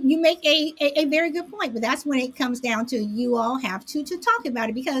 you make a very good point, but that's when it comes down to you all have to talk about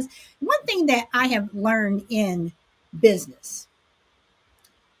it, because one thing that I have learned in business,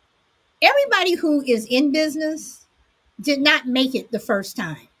 everybody who is in business did not make it the first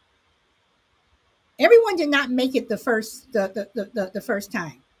time. Everyone did not make it the first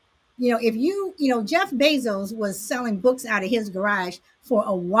time. If Jeff Bezos was selling books out of his garage for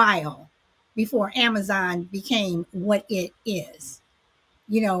a while before Amazon became what it is.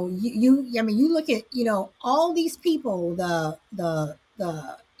 I mean, you look at, all these people, the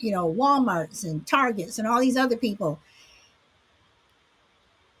Walmarts and Targets and all these other people,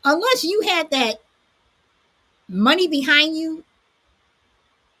 unless you had that money behind you,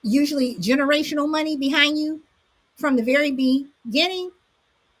 usually generational money behind you from the very beginning,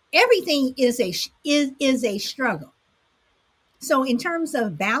 everything is a struggle. So in terms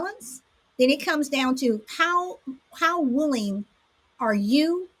of balance, then it comes down to how willing are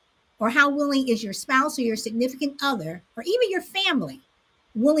you, or how willing is your spouse or your significant other or even your family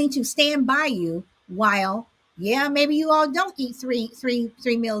willing to stand by you while, yeah, maybe you all don't eat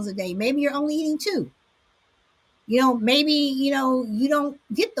three meals a day. Maybe you're only eating two. Maybe you don't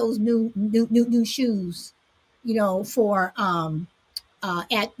get those new shoes, for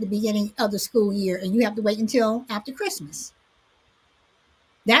at the beginning of the school year, and you have to wait until after Christmas.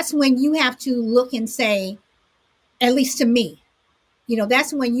 That's when you have to look and say, at least to me,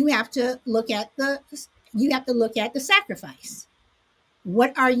 that's when you have to look at the sacrifice.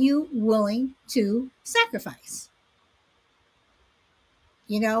 What are you willing to sacrifice?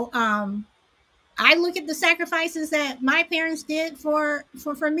 I look at the sacrifices that my parents did for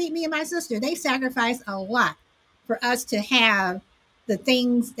me and my sister. They sacrificed a lot for us to have the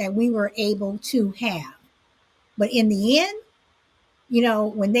things that we were able to have. But in the end,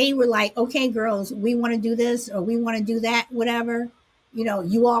 when they were like, okay, girls, we want to do this or we want to do that, whatever,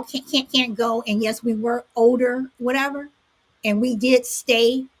 you all can't go. And yes, we were older, whatever. And we did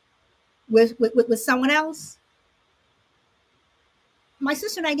stay with someone else. My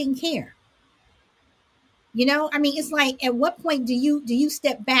sister and I didn't care. I mean, it's like, at what point do you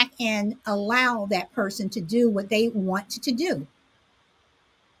step back and allow that person to do what they want to do?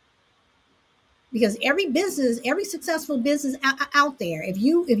 Because every successful business out there, if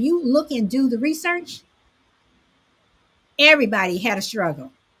you look and do the research, everybody had a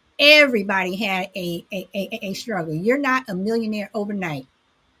struggle. Everybody had a struggle. You're not a millionaire overnight.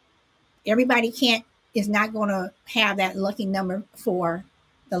 Everybody is not going to have that lucky number for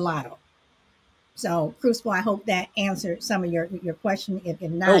the lotto. So, Crucible, I hope that answered some of your question. If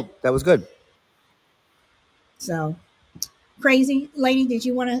not, Oh, that was good. So, Crazy Lady, did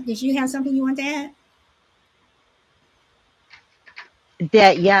you have something you want to add?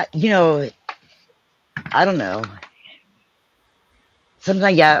 That, yeah, I don't know.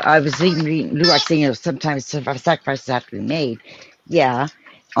 Sometimes, yeah, I was reading like saying, sometimes sacrifices have to be made. Yeah.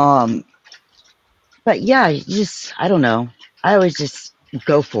 Um, but yeah, I don't know. I always just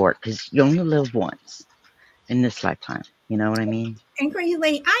go for it because you only live once in this lifetime. You know what I mean? And Crazy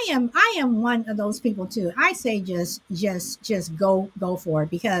Lady, I am one of those people too. I say just go for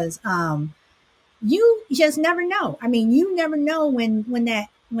it, because you just never know. I mean, you never know when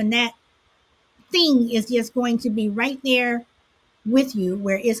that thing is just going to be right there with you,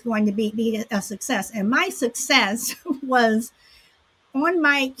 where it's going to be a success. And my success was on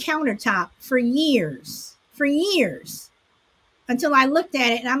my countertop for years, until I looked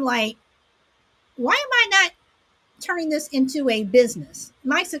at it and I'm like, why am I not turning this into a business?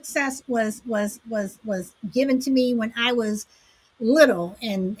 My success was given to me when I was little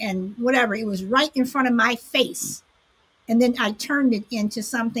and whatever. It was right in front of my face. And then I turned it into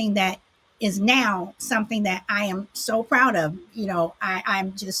something that is now something that I am so proud of.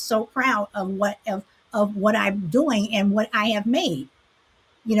 I'm just so proud of what I'm doing and what I have made.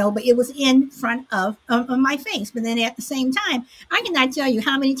 But it was in front of my face. But then at the same time, I cannot tell you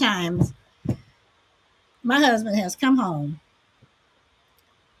how many times my husband has come home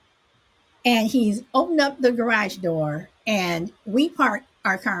and he's opened up the garage door, and we park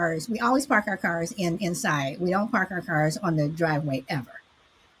our cars. We always park our cars inside. We don't park our cars on the driveway ever.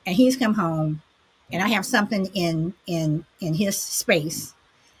 And he's come home, and I have something in his space,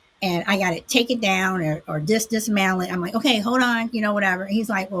 and I got to take it down or dismantle it. I'm like, okay, hold on, whatever. And he's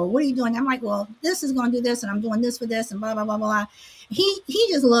like, well, what are you doing? I'm like, well, this is going to do this, and I'm doing this for this, and blah blah blah blah. He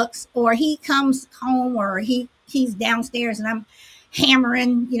just looks, or he comes home, or he's downstairs, and I'm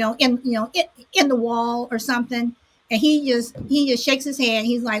hammering, in the wall or something, and he just shakes his head.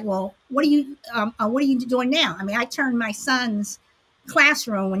 He's like, well, what are you doing now? I mean, I turned my son's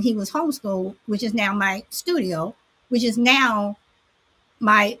classroom when he was homeschooled, which is now my studio, which is now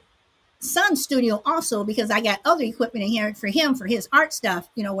my son's studio also, because I got other equipment in here for him for his art stuff,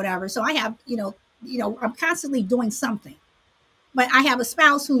 whatever. So I have, I'm constantly doing something. But I have a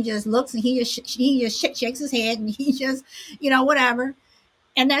spouse who just looks and he just shakes his head and he just, whatever,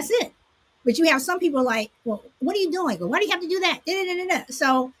 and that's it. But you have some people like, well, what are you doing? Well, why do you have to do that? Da, da, da, da.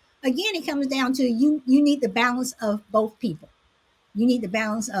 So again, it comes down to you need the balance of both people. You need the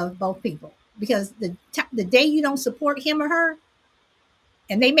balance of both people, because the day you don't support him or her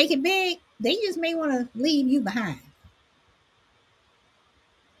and they make it big, they just may want to leave you behind.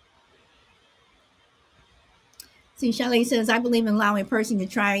 See, Shelley says, I believe in allowing a person to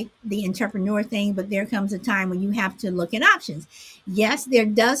try the entrepreneur thing, but there comes a time when you have to look at options. Yes, there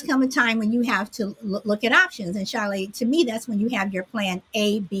does come a time when you have to look at options. And Shelley, to me, that's when you have your plan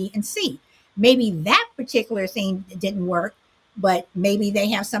A, B, and C. Maybe that particular thing didn't work, but maybe they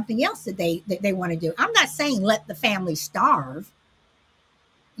have something else that they want to do. I'm not saying let the family starve.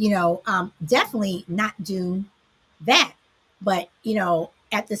 Definitely not do that. But,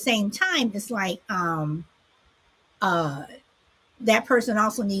 at the same time, it's like, that person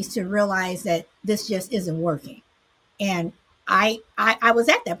also needs to realize that this just isn't working. And I was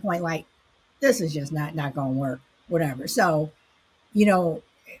at that point, like, this is just not going to work, whatever. So,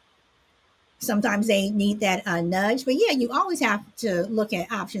 sometimes they need that nudge, but yeah, you always have to look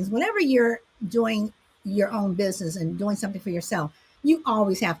at options whenever you're doing your own business and doing something for yourself. You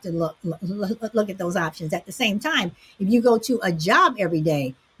always have to look at those options. At the same time, if you go to a job every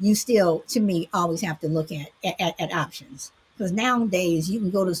day, you still, to me, always have to look at options. Because nowadays you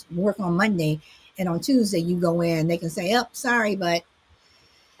can go to work on Monday, and on Tuesday you go in, they can say, oh, sorry, but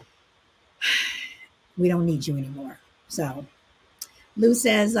we don't need you anymore. So Lou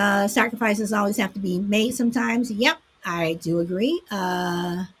says, sacrifices always have to be made sometimes. Yep, I do agree.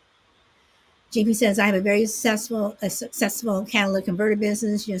 JP says, I have a very successful catalytic converter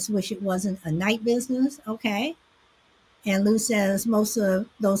business. Just wish it wasn't a night business. Okay. And Lou says, most of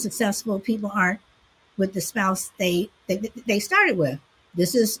those successful people aren't with the spouse they started with.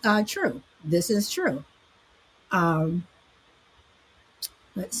 This is true. This is true. Let's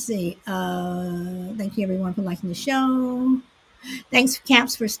see. Thank you, everyone, for liking the show. Thanks,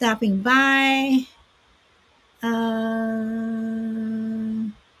 Caps, for stopping by. I've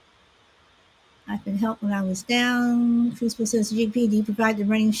been helped when I was down. Crucible says, GP, do you provide the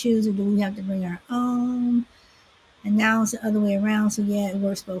running shoes, or do we have to bring our own? And now it's the other way around. So yeah, it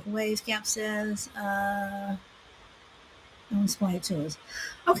works both ways. Cap says, don't explain it to us.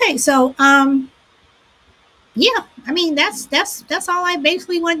 Okay, so yeah, I mean that's all I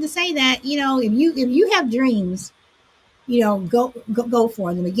basically wanted to say. That if you have dreams, go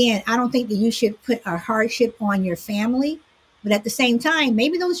for them. Again, I don't think that you should put a hardship on your family, but at the same time,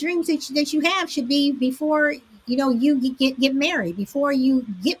 maybe those dreams that you have should be before you get married, before you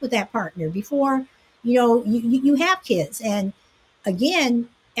get with that partner, before you have kids. And again,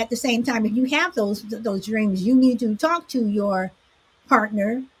 at the same time, if you have those dreams, you need to talk to your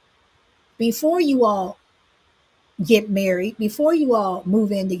partner before you all get married, before you all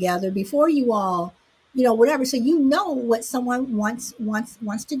move in together, before you all whatever, so what someone wants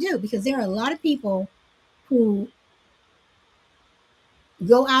to do. Because there are a lot of people who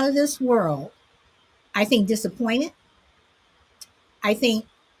go out of this world, I think, disappointed. I think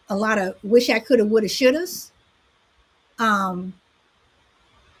a lot of wish I coulda, woulda, shouldas.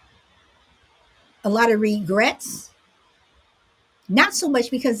 A lot of regrets, not so much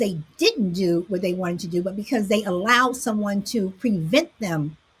because they didn't do what they wanted to do, but because they allowed someone to prevent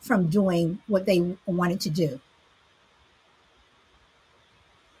them from doing what they wanted to do.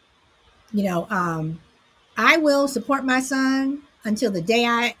 You know, I will support my son until the day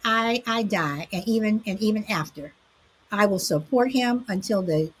I die, and even after. I will support him until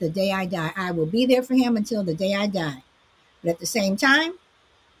the day I die. I will be there for him until the day I die. But at the same time,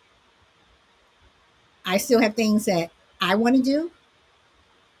 I still have things that I want to do,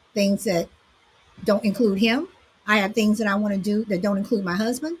 things that don't include him. I have things that I want to do that don't include my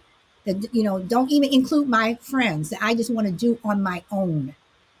husband, that don't even include my friends, that I just want to do on my own.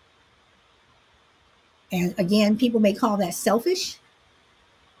 And again, people may call that selfish,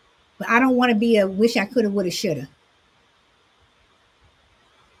 but I don't want to be a wish I coulda, woulda, shoulda.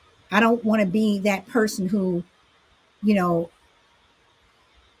 I don't want to be that person who, you know,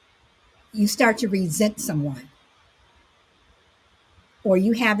 you start to resent someone, or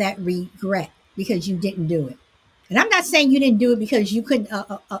you have that regret because you didn't do it. And I'm not saying you didn't do it because you couldn't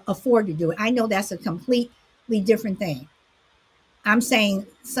afford to do it. I know that's a completely different thing. I'm saying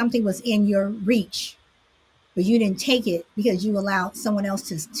something was in your reach, but you didn't take it because you allowed someone else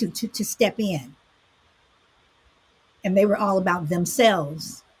to step in, and they were all about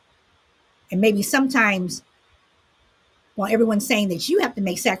themselves. And maybe sometimes, while everyone's saying that you have to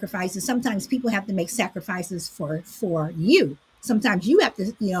make sacrifices, sometimes people have to make sacrifices for you. Sometimes you have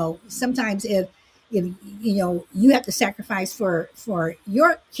to, sometimes if you have to sacrifice for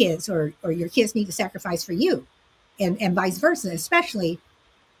your kids, or your kids need to sacrifice for you, and vice versa, especially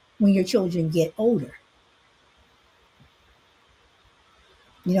when your children get older.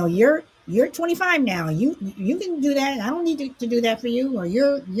 You're 25 now. You can do that. I don't need to do that for you. Or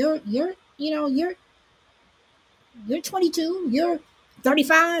you're 22. You're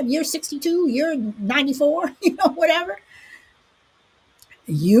 35. You're 62. You're 94. Whatever.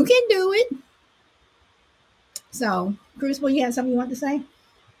 You can do it. So, Crucible, you had something you want to say?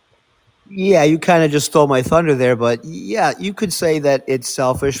 Yeah, you kind of just stole my thunder there, but yeah, you could say that it's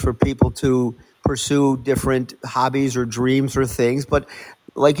selfish for people to pursue different hobbies or dreams or things, but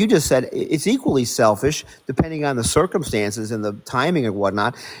like you just said, it's equally selfish, depending on the circumstances and the timing and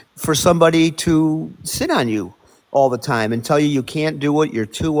whatnot, for somebody to sit on you all the time and tell you you can't do it, you're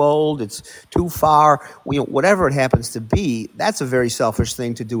too old, it's too far, whatever it happens to be. That's a very selfish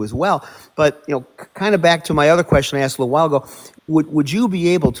thing to do as well. But kind of back to my other question I asked a little while ago, would you be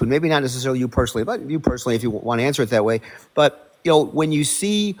able to, maybe not necessarily you personally, but you personally, if you want to answer it that way, but when you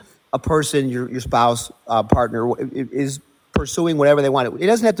see a person, your spouse, partner is pursuing whatever they want, it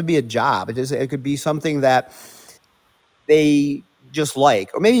doesn't have to be a job. It could be something that they just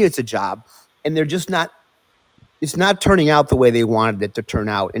like, or maybe it's a job, and they're just not. It's not turning out the way they wanted it to turn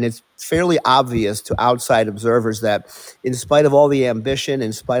out, and it's fairly obvious to outside observers that, in spite of all the ambition,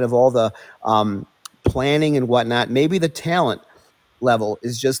 in spite of all the planning and whatnot, maybe the talent level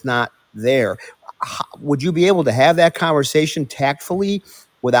is just not there. Would you be able to have that conversation tactfully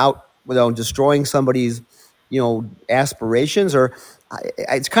without destroying somebody's aspirations? Or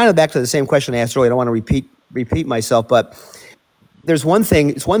it's kind of back to the same question I asked earlier. I don't want to repeat myself, but it's one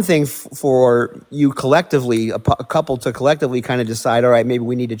thing for you collectively, a couple to collectively kind of decide, all right, maybe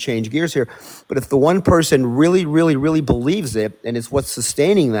we need to change gears here. But if the one person really, really, really believes it and it's what's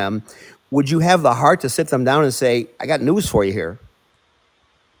sustaining them, would you have the heart to sit them down and say, I got news for you here?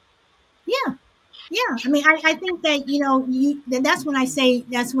 Yeah. Yeah. I mean, I think that, that's when I say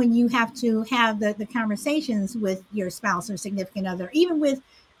that's when you have to have the conversations with your spouse or significant other, even with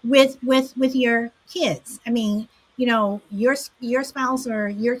your kids. I mean, your spouse or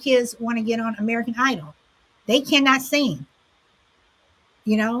your kids want to get on American Idol. They cannot sing,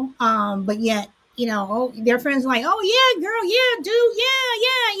 but yet, their friends are like, oh yeah, girl, yeah, dude,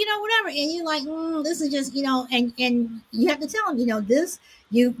 yeah, whatever. And you're like, this is just, and you have to tell them, this,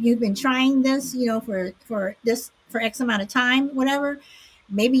 you've been trying this, for X amount of time, whatever.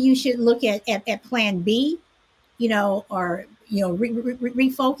 Maybe you should look at plan B, or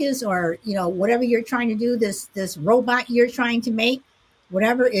refocus, or whatever you're trying to do, this robot you're trying to make,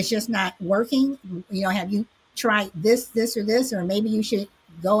 whatever, is just not working. Have you tried this or this, or maybe you should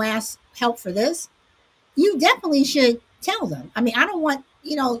go ask help for this. You definitely should tell them. I mean, I don't want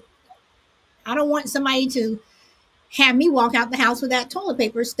somebody to have me walk out the house with that toilet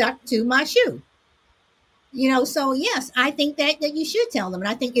paper stuck to my shoe. So yes, I think that you should tell them, and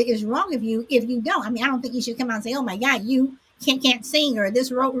I think it is wrong if you don't. I mean, I don't think you should come out and say, "Oh my God, you can't sing," or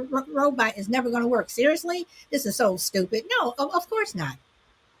 "This robot is never going to work." Seriously, this is so stupid. No, of course not.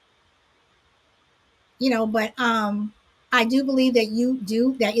 But I do believe that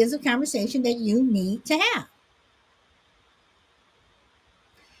that is a conversation that you need to have.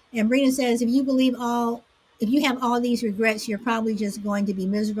 And Brina says, if you have all these regrets, you're probably just going to be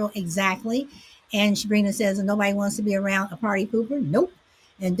miserable. Exactly. And Sabrina says, nobody wants to be around a party pooper. Nope.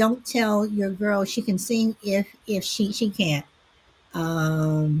 And don't tell your girl she can sing if she can't.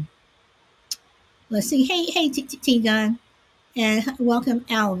 Um, let's see. Hey, T Gun, and welcome,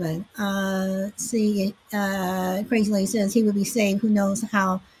 Alvin. Let's see. Crazy Lady says he would be saved. Who knows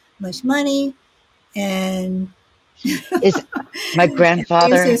how much money? And Is my Brandon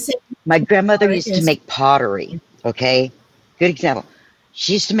grandfather, says my grandmother used to is make pottery. Okay, good example.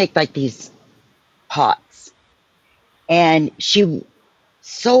 She used to make like these pots, and she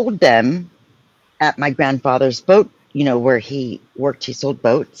sold them at my grandfather's boat. You know where he worked, he sold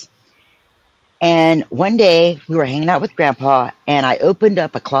boats. And one day we were hanging out with Grandpa, and I opened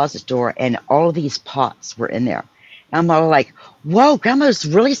up a closet door, and all of these pots were in there. And I'm all like, "Whoa, Grandma's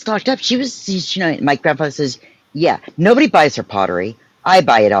really stocked up." My grandpa says, "Yeah, nobody buys her pottery. I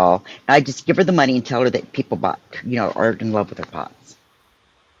buy it all. And I just give her the money and tell her that people are in love with her pots."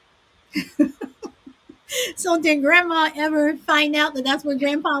 so. Did Grandma ever find out that that's what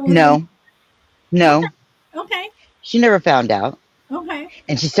Grandpa was doing? No, no, Okay, okay, she never found out, okay.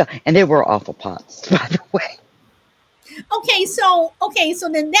 and they were awful pots, by the way. Okay, so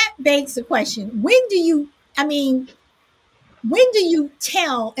then that begs the question: when do you? I mean, when do you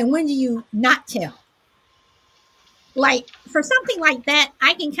tell and when do you not tell? Like for something like that,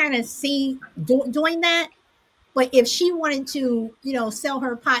 I can kind of see doing that. But if she wanted to, sell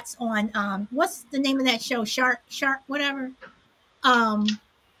her pots on what's the name of that show, Shark, whatever, um,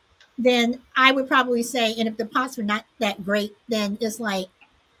 then I would probably say, and if the pots were not that great, then it's like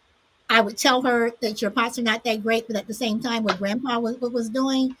I would tell her that your pots are not that great, but at the same time, what Grandpa was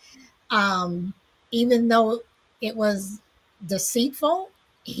doing, um, even though it was deceitful,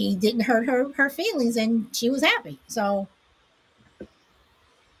 he didn't hurt her feelings, and she was happy. So,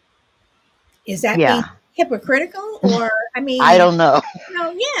 is that being Yeah, hypocritical, or I I mean, don't know.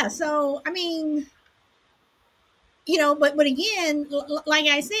 yeah. So, I mean, but again, like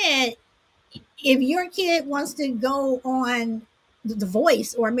I said, if your kid wants to go on The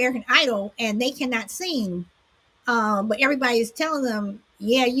Voice or American Idol and they cannot sing, but everybody is telling them,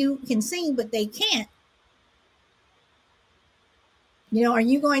 yeah, you can sing, but they can't. Are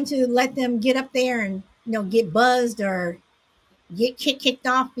you going to let them get up there and get buzzed or get kicked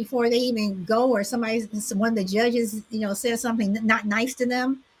off before they even go, or one of the judges says something not nice to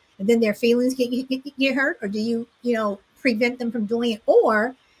them, and then their feelings get hurt? Or do you prevent them from doing it?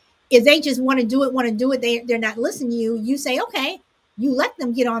 Or if they just want to do it, they're not listening to you. You say, okay, you let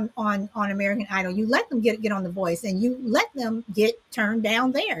them get on American Idol, you let them get on The Voice, and you let them get turned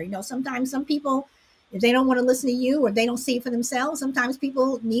down there. Sometimes some people, if they don't want to listen to you or they don't see it for themselves, sometimes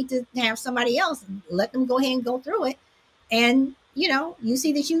people need to have somebody else let them go ahead and go through it, and you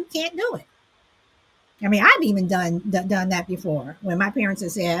see that you can't do it. I mean, I've even done that before when my parents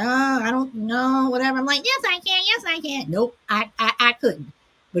have said, "Oh, I don't know, whatever." I'm like, "Yes, I can. Yes, I can." Nope, I couldn't.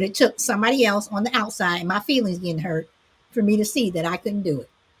 But it took somebody else on the outside, and my feelings getting hurt, for me to see that I couldn't do it,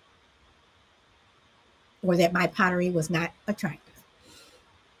 or that my pottery was not attractive.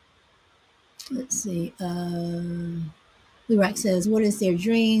 Let's see. Lurak says, "What is their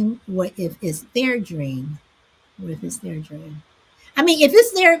dream? What if it's their dream? What if it's their dream?" I mean, if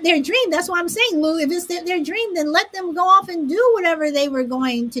it's their dream, that's what I'm saying, Lou. If it's their dream, then let them go off and do whatever they were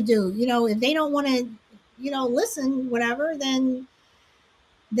going to do. If they don't want to, listen, whatever, then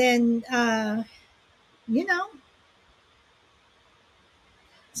you know.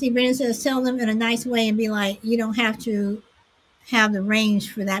 See, Brandon says, tell them in a nice way and be like, you don't have to have the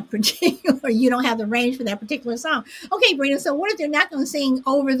range for that particular, you don't have the range for that particular song. Okay, Brandon. So what if they're not going to sing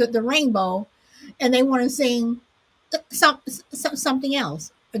over the rainbow, and they want to sing something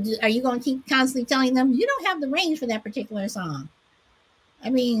else? Are you going to keep constantly telling them you don't have the range for that particular song? I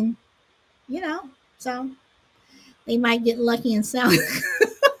mean, you know, so they might get lucky and sound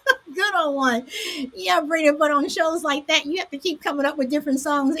good on one. Yeah, Brina, but on shows like that, you have to keep coming up with different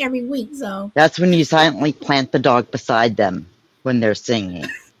songs every week. So, That's when you silently plant the dog beside them when they're singing.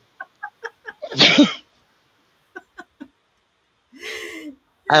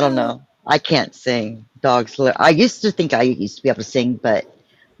 I don't know. I can't sing. I used to think I used to be able to sing, but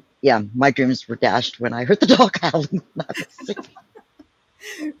yeah, my dreams were dashed when I heard the dog howling when I was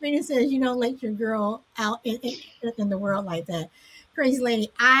singing. Brina says, you don't let your girl out in the world like that. Crazy Lady,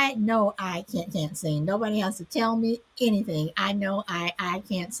 I know I can't sing. Nobody has to tell me anything. I know I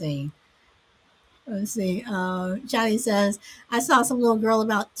can't sing. Let's see. Charlie says, I saw some little girl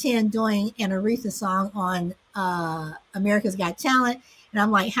about 10 doing an Aretha song on America's Got Talent. And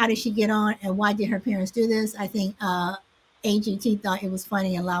I'm like, how did she get on? And why did her parents do this? I think AGT thought it was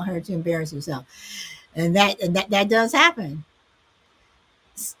funny and allowed her to embarrass herself. And that does happen.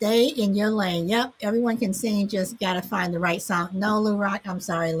 Stay in your lane. Yep, everyone can sing, just got to find the right song. No, Lou Rock, I'm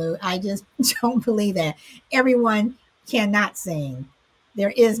sorry, Lou. I just don't believe that. Everyone cannot sing.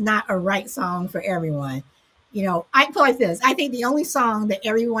 There is not a right song for everyone. I feel like this. I think the only song that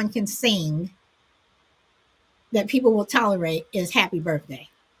everyone can sing that people will tolerate is Happy Birthday.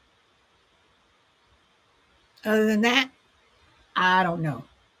 Other than that, I don't know.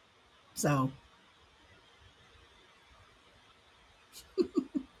 So,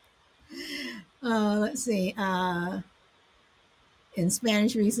 let's see. In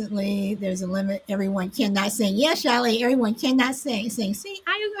Spanish recently, there's a limit. Everyone cannot sing. Yes, Charlie, everyone cannot sing. See,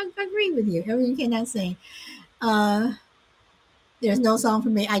 I agree with you. Everyone cannot sing. Uh, there's no song for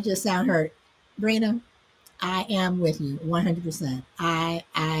me. I just sound hurt. Brina, I am with you 100%.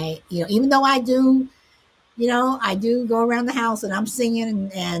 Even though I do go around the house and I'm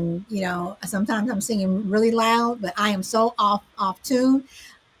singing and sometimes I'm singing really loud, but I am so off tune.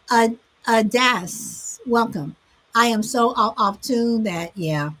 Das, welcome. I am so off tune that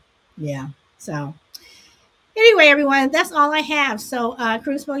yeah. So anyway, everyone, that's all I have. So,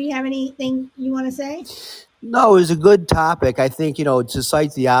 Crucible, you have anything you want to say? No, it was a good topic. I think, to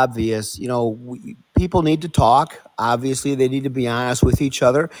cite the obvious, people need to talk. Obviously, they need to be honest with each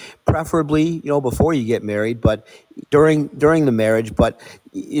other, preferably, before you get married, but during the marriage. But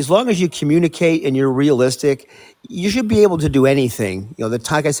as long as you communicate and you're realistic, you should be able to do anything.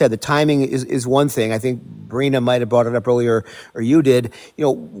 Like I said, the timing is one thing. I think Brina might have brought it up earlier, or you did.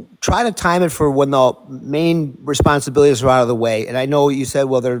 Try to time it for when the main responsibilities are out of the way. And I know you said,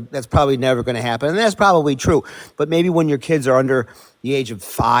 well, that's probably never going to happen, and that's probably true. But maybe when your kids are under the age of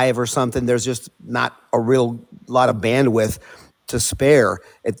 5 or something, there's just not a real lot of bandwidth to spare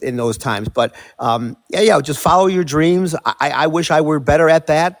in those times. But just follow your dreams. I wish I were better at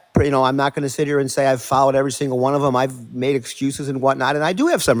that. I'm not going to sit here and say I've followed every single one of them. I've made excuses and whatnot, and I do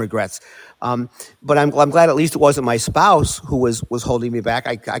have some regrets. But I'm glad at least it wasn't my spouse who was holding me back.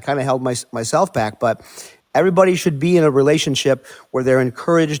 I kind of held myself back. But everybody should be in a relationship where they're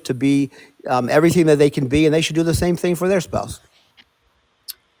encouraged to be everything that they can be, and they should do the same thing for their spouse.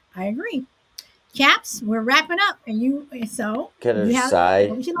 I agree. Caps, we're wrapping up, and you Can I say,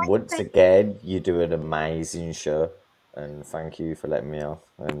 once again, you do an amazing show, and thank you for letting me on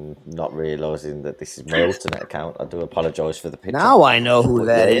and not realising that this is my alternate account. I do apologise for the picture. Now I know who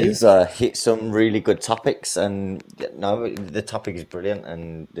that is. You've hit some really good topics, and the topic is brilliant,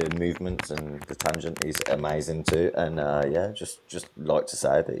 and the movements and the tangent is amazing too. And just like to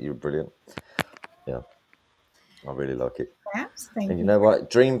say that you're brilliant. Yeah, I really like it. And you know what?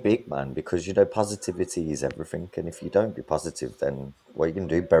 Dream big, man, because positivity is everything. And if you don't be positive, then what are you going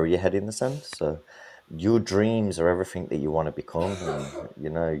to do? Bury your head in the sand? So your dreams are everything that you want to become.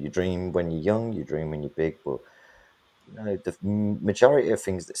 And, you dream when you're young, you dream when you're big. But, the majority of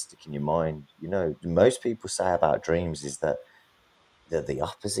things that stick in your mind, most people say about dreams is that they're the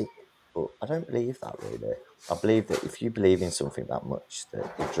opposite. But I don't believe that, really. I believe that if you believe in something that much,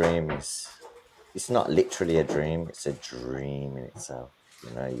 that the dream is... It's not literally a dream, it's a dream in itself.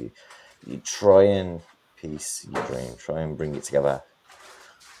 You try and piece your dream, try and bring it together.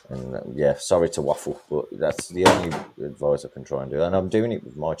 And sorry to waffle, but that's the only advice I can try and do. And I'm doing it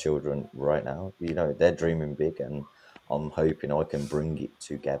with my children right now. They're dreaming big, and I'm hoping I can bring it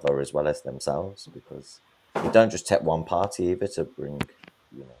together as well as themselves, because you don't just take one party either to bring,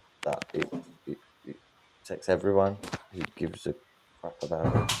 that. It takes everyone who gives a crap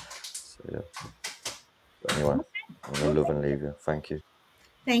about it. So, yeah. But anyway, I'm going to love and leave you. Thank you.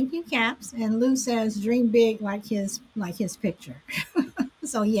 Thank you, Caps. And Lou says, dream big like his picture.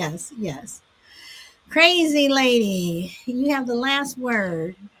 So yes. Crazy lady, you have the last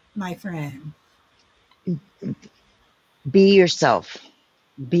word, my friend. Be yourself.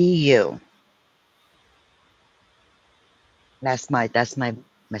 Be you. That's my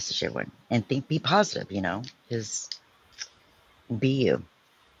message, everyone. And be positive, just be you.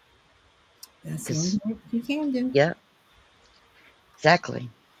 That's the only thing you can do. Yeah. Exactly.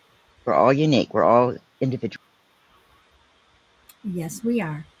 We're all unique. We're all individual. Yes, we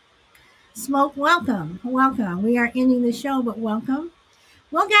are. Smoke, welcome. We are ending the show, but welcome.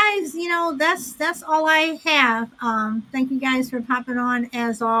 Well, guys, that's all I have. Thank you guys for popping on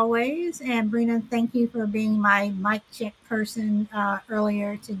as always. And Brina, thank you for being my mic check person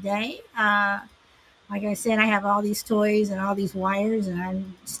earlier today. Like I said, I have all these toys and all these wires, and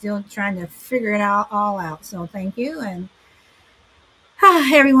I'm still trying to figure it all out. So thank you. And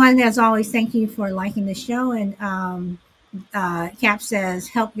everyone, as always, thank you for liking the show. And Cap says,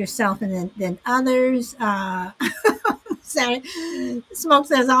 help yourself and then others. Saturday. Smoke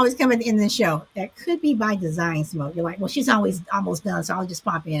says always come at the end of the show. That could be by design, Smoke. You're like, well, she's always almost done, so I'll just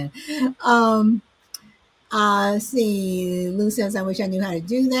pop in. Um, see, Lou says, I wish I knew how to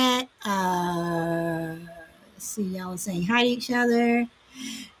do that. See, y'all are saying hi to each other.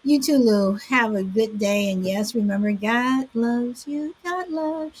 You too, Lou. Have a good day. And yes, remember, God loves you. God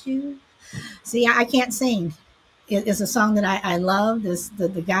loves you. See, I can't sing. It's a song that I love. This the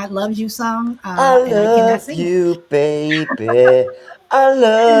God loves you song, I and I cannot love sing it. you, baby. I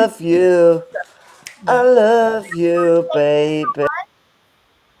love you. I Yeah. love you, baby.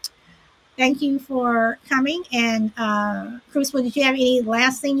 Thank you for coming. And Crucible, did you have any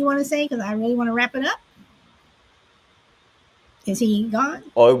last thing you want to say? Because I really want to wrap it up. Is he gone?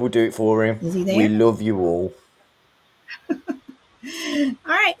 I will do it for him. Is he We there? love you all. All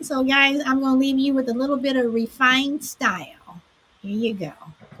right. So, guys, I'm going to leave you with a little bit of refined style. Here you go.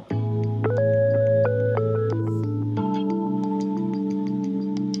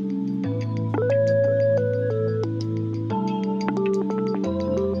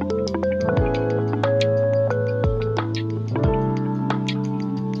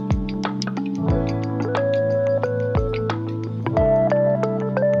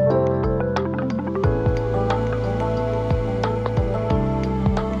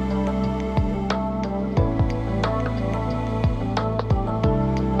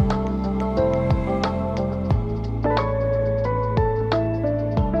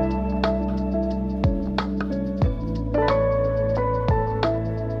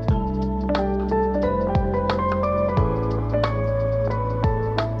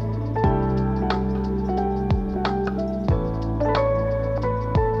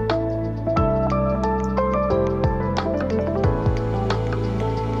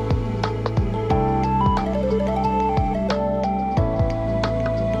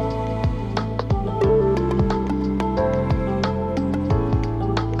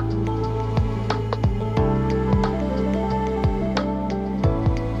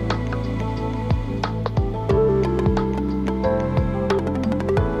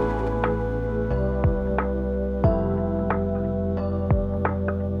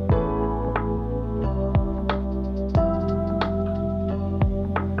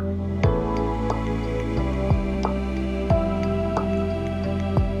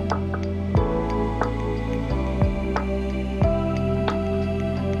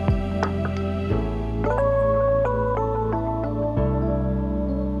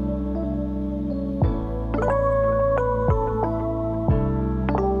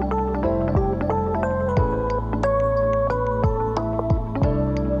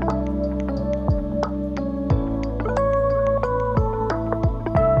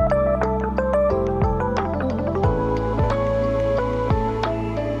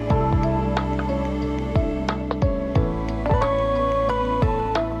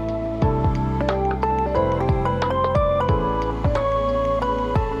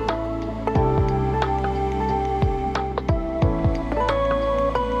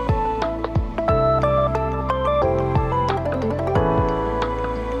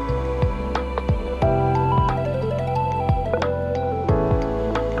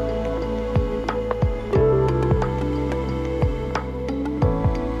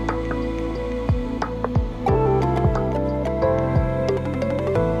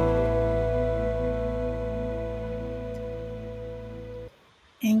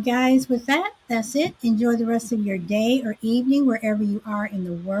 And guys, with that, that's it. Enjoy the rest of your day or evening wherever you are in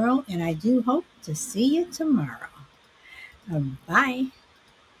the world. And I do hope to see you tomorrow. Bye.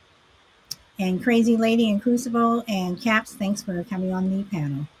 And Crazy Lady and Crucible and Caps, thanks for coming on the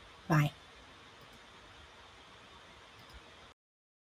panel. Bye.